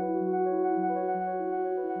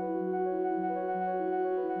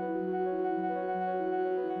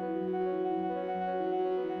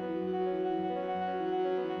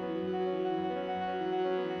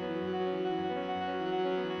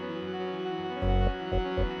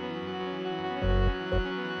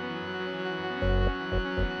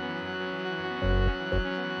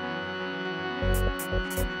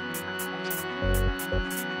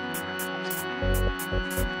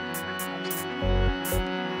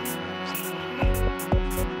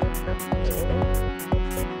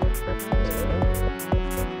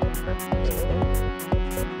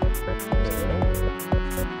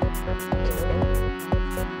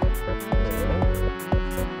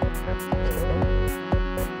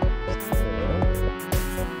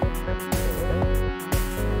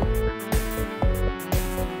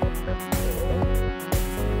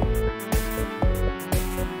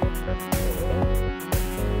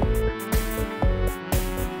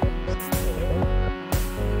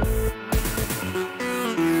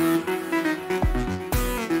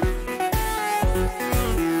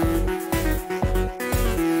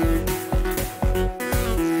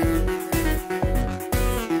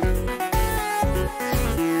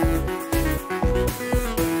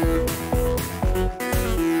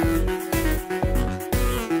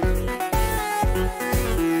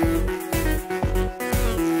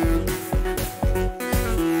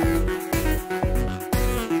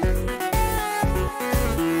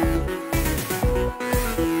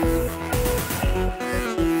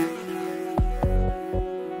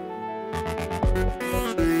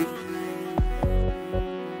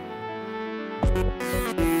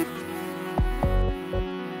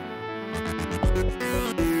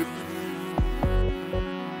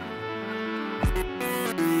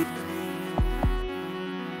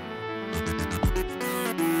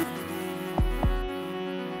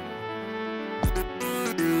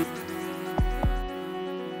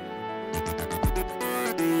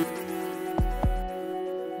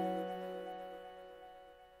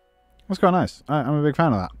 That's quite nice. I'm a big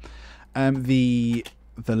fan of that. The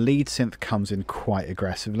lead synth comes in quite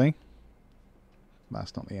aggressively.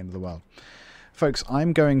 That's not the end of the world. Folks,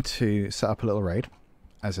 I'm going to set up a little raid,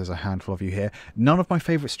 as there's a handful of you here. None of my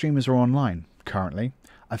favourite streamers are online currently.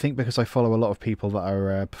 I think because I follow a lot of people that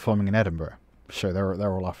are performing in Edinburgh. So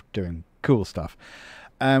they're all off doing cool stuff.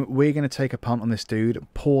 We're going to take a punt on this dude,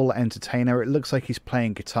 Paul Entertainer. It looks like he's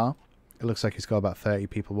playing guitar. It looks like he's got about 30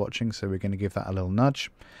 people watching, so we're going to give that a little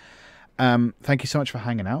nudge. Thank you so much for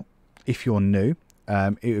hanging out. If you're new,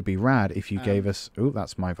 it would be rad if you gave us... Oh,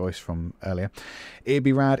 that's my voice from earlier. It would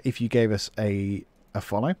be rad if you gave us a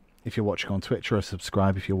follow, if you're watching on Twitch, or a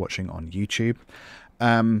subscribe if you're watching on YouTube.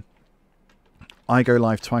 I go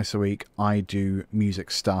live twice a week. I do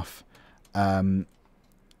music stuff, and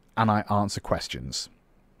I answer questions.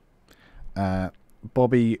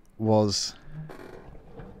 Bobby was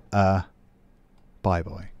a bye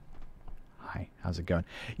boy. Hi, how's it going?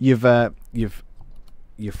 You've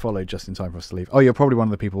followed just in time for us to leave. Oh, you're probably one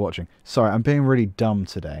of the people watching. Sorry, I'm being really dumb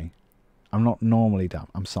today. I'm not normally dumb.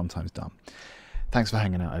 I'm sometimes dumb. Thanks for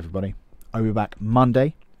hanging out, everybody. I'll be back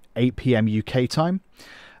Monday, 8 PM UK time.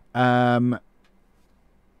 And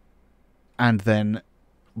then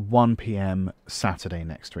 1 PM Saturday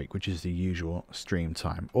next week, which is the usual stream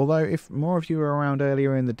time. Although, if more of you are around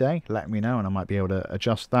earlier in the day, let me know and I might be able to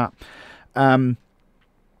adjust that.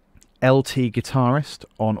 LTGuitarist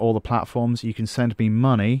on all the platforms. You can send me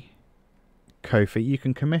money. Ko-fi. You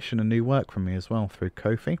can commission a new work from me as well through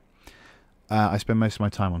Ko-fi. I spend most of my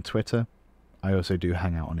time on Twitter. I also do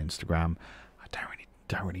hang out on Instagram. I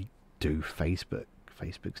don't really do Facebook.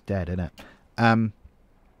 Facebook's dead, isn't it? I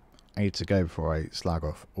need to go before I slag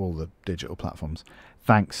off all the digital platforms.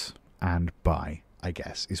 Thanks and bye, I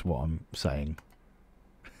guess, is what I'm saying.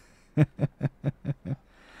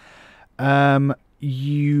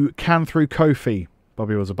 You can through Ko-fi.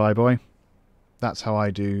 Bobby was a bye boy. That's how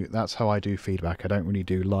I do feedback. I don't really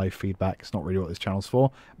do live feedback. It's not really what this channel's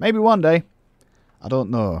for. Maybe one day. I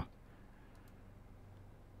don't know.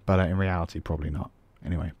 But in reality, probably not.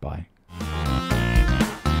 Anyway, bye. bye.